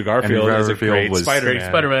 And then Andrew Garfield is a great was Spider-Man. Great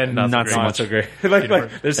Spider-Man, not, Not so so great. Not so great.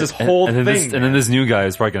 like there's this whole and then thing. this, and then this new guy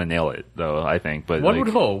is probably going to nail it, though. I think, but One like,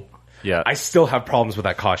 would hope. yeah. I still have problems with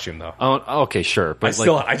that costume though. Oh, okay, sure, but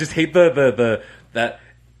I just hate the that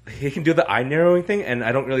he can do the eye narrowing thing, and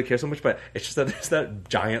I don't really care so much. But it's just that there's that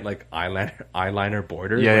giant like eyeliner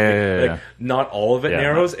border. Yeah, like, yeah. like not all of it Yeah.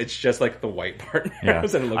 narrows. It's just like the white part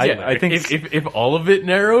narrows, and it looks. I hilarious. think If all of it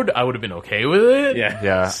narrowed, I would have been okay with it. yeah,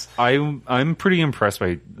 Yeah, I'm pretty impressed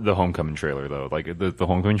by the Homecoming trailer though. Like the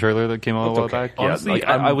Homecoming trailer that came out a while okay. back. Honestly,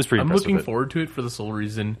 yeah, like, I was pretty I'm impressed looking with it. forward to it for the sole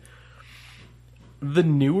reason the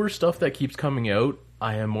newer stuff that keeps coming out,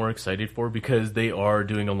 I am more excited for because they are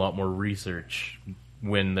doing a lot more research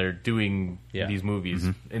when they're doing Yeah. these movies.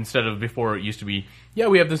 Mm-hmm. Instead of before it used to be, yeah,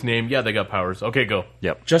 we have this name, yeah, they got powers. Okay, go.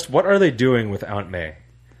 Yep. Just what are they doing with Aunt May,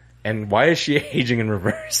 and why is she aging in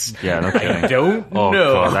reverse? Yeah. No kidding. Don't Oh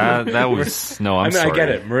know. god, that was no. I'm I mean, sorry. I get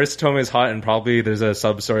it. Marissa Tomei is hot, and probably there's a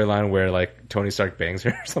sub storyline where like Tony Stark bangs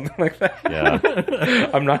her or something like that.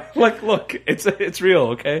 Yeah. I'm not like, look, it's real,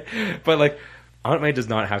 okay? But like, Aunt May does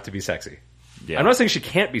not have to be sexy. Yeah. I'm not saying she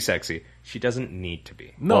can't be sexy. She doesn't need to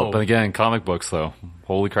be. No, Well, but again, comic books though.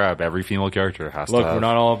 Holy crap! Every female character has Look, to have. we're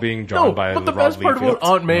not all being drawn no, by but the Rob best part Liefeld. about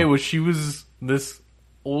Aunt May was she was this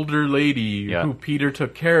older lady Yeah. who Peter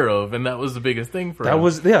took care of, and that was the biggest thing for That him.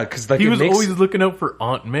 was because like he it was makes, always looking out for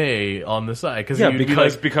Aunt May on the side because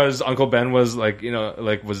because Uncle Ben was like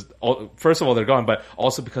first of all they're gone, but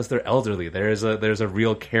also because they're elderly. There's a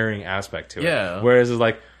real caring aspect to it. Yeah. Whereas it's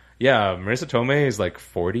like, yeah, Marissa Tomei is like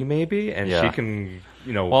 40 maybe, and Yeah. she can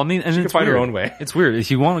Well, I mean, and she can it's find her weird. own way. It's weird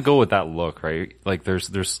if you want to go with that look, right? Like,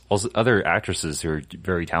 there's also other actresses who are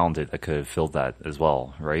very talented that could have filled that as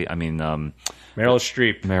well, right? I mean, Meryl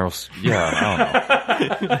Streep. I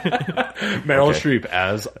don't know. Meryl Okay. Streep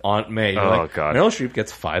as Aunt May. You're Oh, like, God. Meryl Streep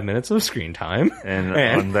gets 5 minutes of screen time, And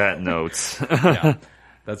on that note, yeah,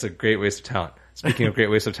 that's a great waste of talent. Speaking of great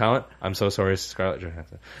waste of talent, I'm so sorry, Scarlett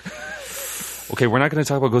Johansson. okay, we're not going to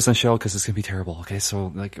talk about Ghost in the Shell because it's going to be terrible. Okay,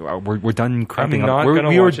 so like we're done crapping not on. gonna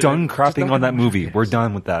We are watch it. done Just crapping not on that gonna movie. We're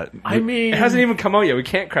done with that. I mean, It hasn't even come out yet. We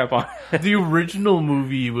can't crap on it. the original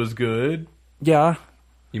movie was good. Yeah,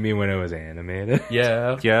 You mean when it was animated?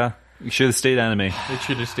 Yeah, yeah. You should have stayed anime. it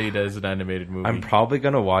should have stayed as an animated movie. I'm probably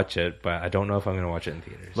gonna watch it, but I don't know if I'm gonna watch it in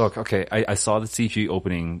theaters. Look, okay, I saw the CG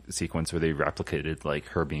opening sequence where they replicated like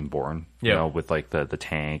her being born, you Yeah. know, with like the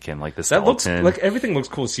tank and like the that skeleton. looks like everything looks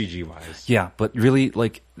cool CG wise. Yeah, but really,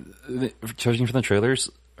 like, judging from the trailers,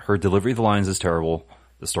 her delivery of the lines is terrible.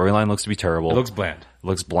 The storyline looks to be terrible. It looks bland. It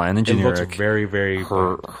looks bland and It generic. looks very, very.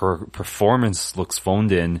 her performance looks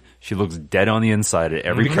phoned in. She looks dead on the inside at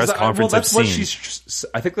every Because press conference I've that's what seen.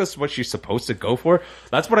 I think that's what she's supposed to go for.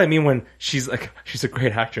 That's what I mean when she's like, she's a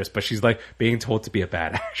great actress, but she's like being told to be a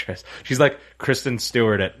bad actress. She's like Kristen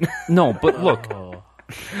Stewart at. No, but look,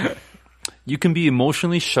 you can be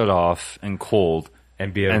emotionally shut off and cold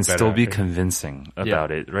And be a and better still be actor. convincing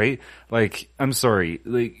about it, right? Like, I'm sorry,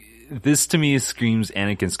 like this to me screams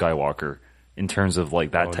Anakin Skywalker in terms of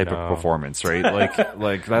like that type no. of performance, right? Like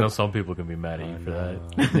I know that. some people can be mad at you for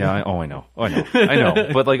that. Yeah, I know. I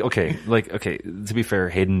know. But okay. To be fair,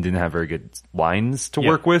 Hayden didn't have very good lines to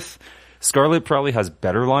work with. Scarlett probably has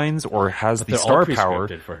better lines, or has the they're all star power,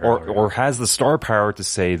 pre-scripted for her or already. or has the star power to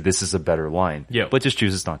say this is a better line. Yeah. But just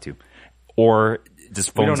chooses not to, or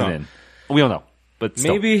just phones don't it know. in. We don't know. But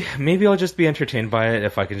still. Maybe I'll just be entertained by it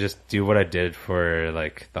if I can just do what I did for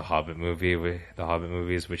like the Hobbit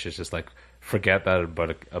movies, which is just like forget that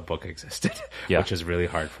a book existed, which is really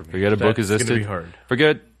hard for me. Forget a book That's gonna existed. be hard.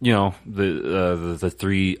 Forget, the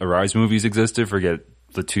 3 Arise movies existed. Forget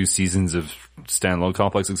the 2 seasons of Standalone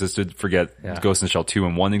Complex existed. Forget Ghost in the Shell 2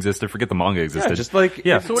 and 1 existed. Forget the manga existed. just like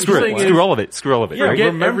So what screw you're it. saying Screw is- all of it. Screw all of it. Yeah, right? get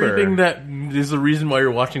remember- everything that is the reason why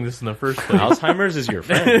you're watching this in the first place. Alzheimer's is your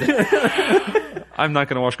friend. I'm not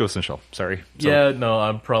going to watch Ghost in the Shell. Sorry. So, Yeah, no,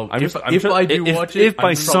 I'm probably. If I'm just- I do if- watch it, if by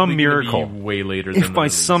I'm some probably gonna be miracle- way later. Than If the by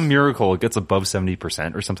release. some miracle it gets above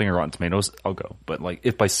 70% or something on Rotten Tomatoes, I'll go. But like,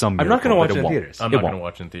 if by some I'm miracle, not gonna watch but it in won't. theaters. I'm It not going to won't.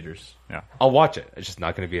 watch it in theaters. Yeah. I'll watch it. It's just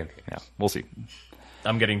not going to be in theaters. Yeah. We'll see.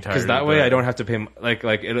 I'm getting tired. Because that of way the- I don't have to pay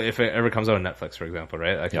if it ever comes out on Netflix, for example,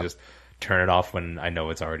 right? I can Yep. just turn it off when I know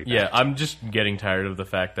it's already back. Yeah, I'm just getting tired of the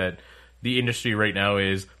fact that the industry right now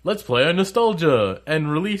is let's play on nostalgia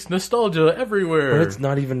and release nostalgia everywhere. But it's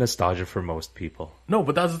not even nostalgia for most people. No,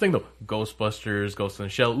 but that's the thing though. Ghostbusters, Ghost in the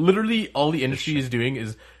Shell. Literally, all the industry is doing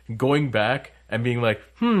is going back and being like,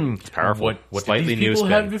 powerful. what Slightly did new these people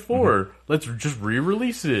spin. have before? Let's just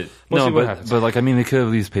re-release it. We'll see No, what but happens. like, I mean, they could at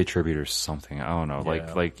least pay tribute or something. I don't know.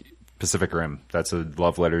 Yeah. Like Pacific Rim. That's a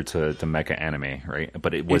love letter to mecha anime, right?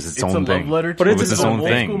 But it was its It's own a love thing. letter But to it's its own old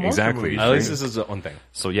thing. school monster Exactly. movies, At right? least this is the one thing.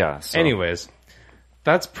 So yeah. So. Anyways,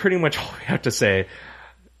 that's pretty much all we have to say.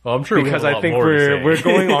 Well, I'm sure Because we have a I lot think more to say. we're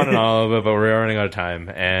going on and on a little bit, but we're running out of time.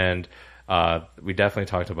 And we definitely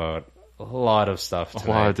talked about a lot of stuff tonight. A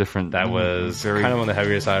lot of different- that was very- kind of on the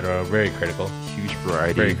heavier side or very critical. huge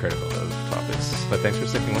variety Very critical. of topics. But thanks for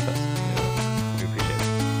sticking with us. We appreciate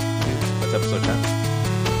it. That's episode 10.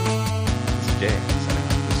 This is Jay.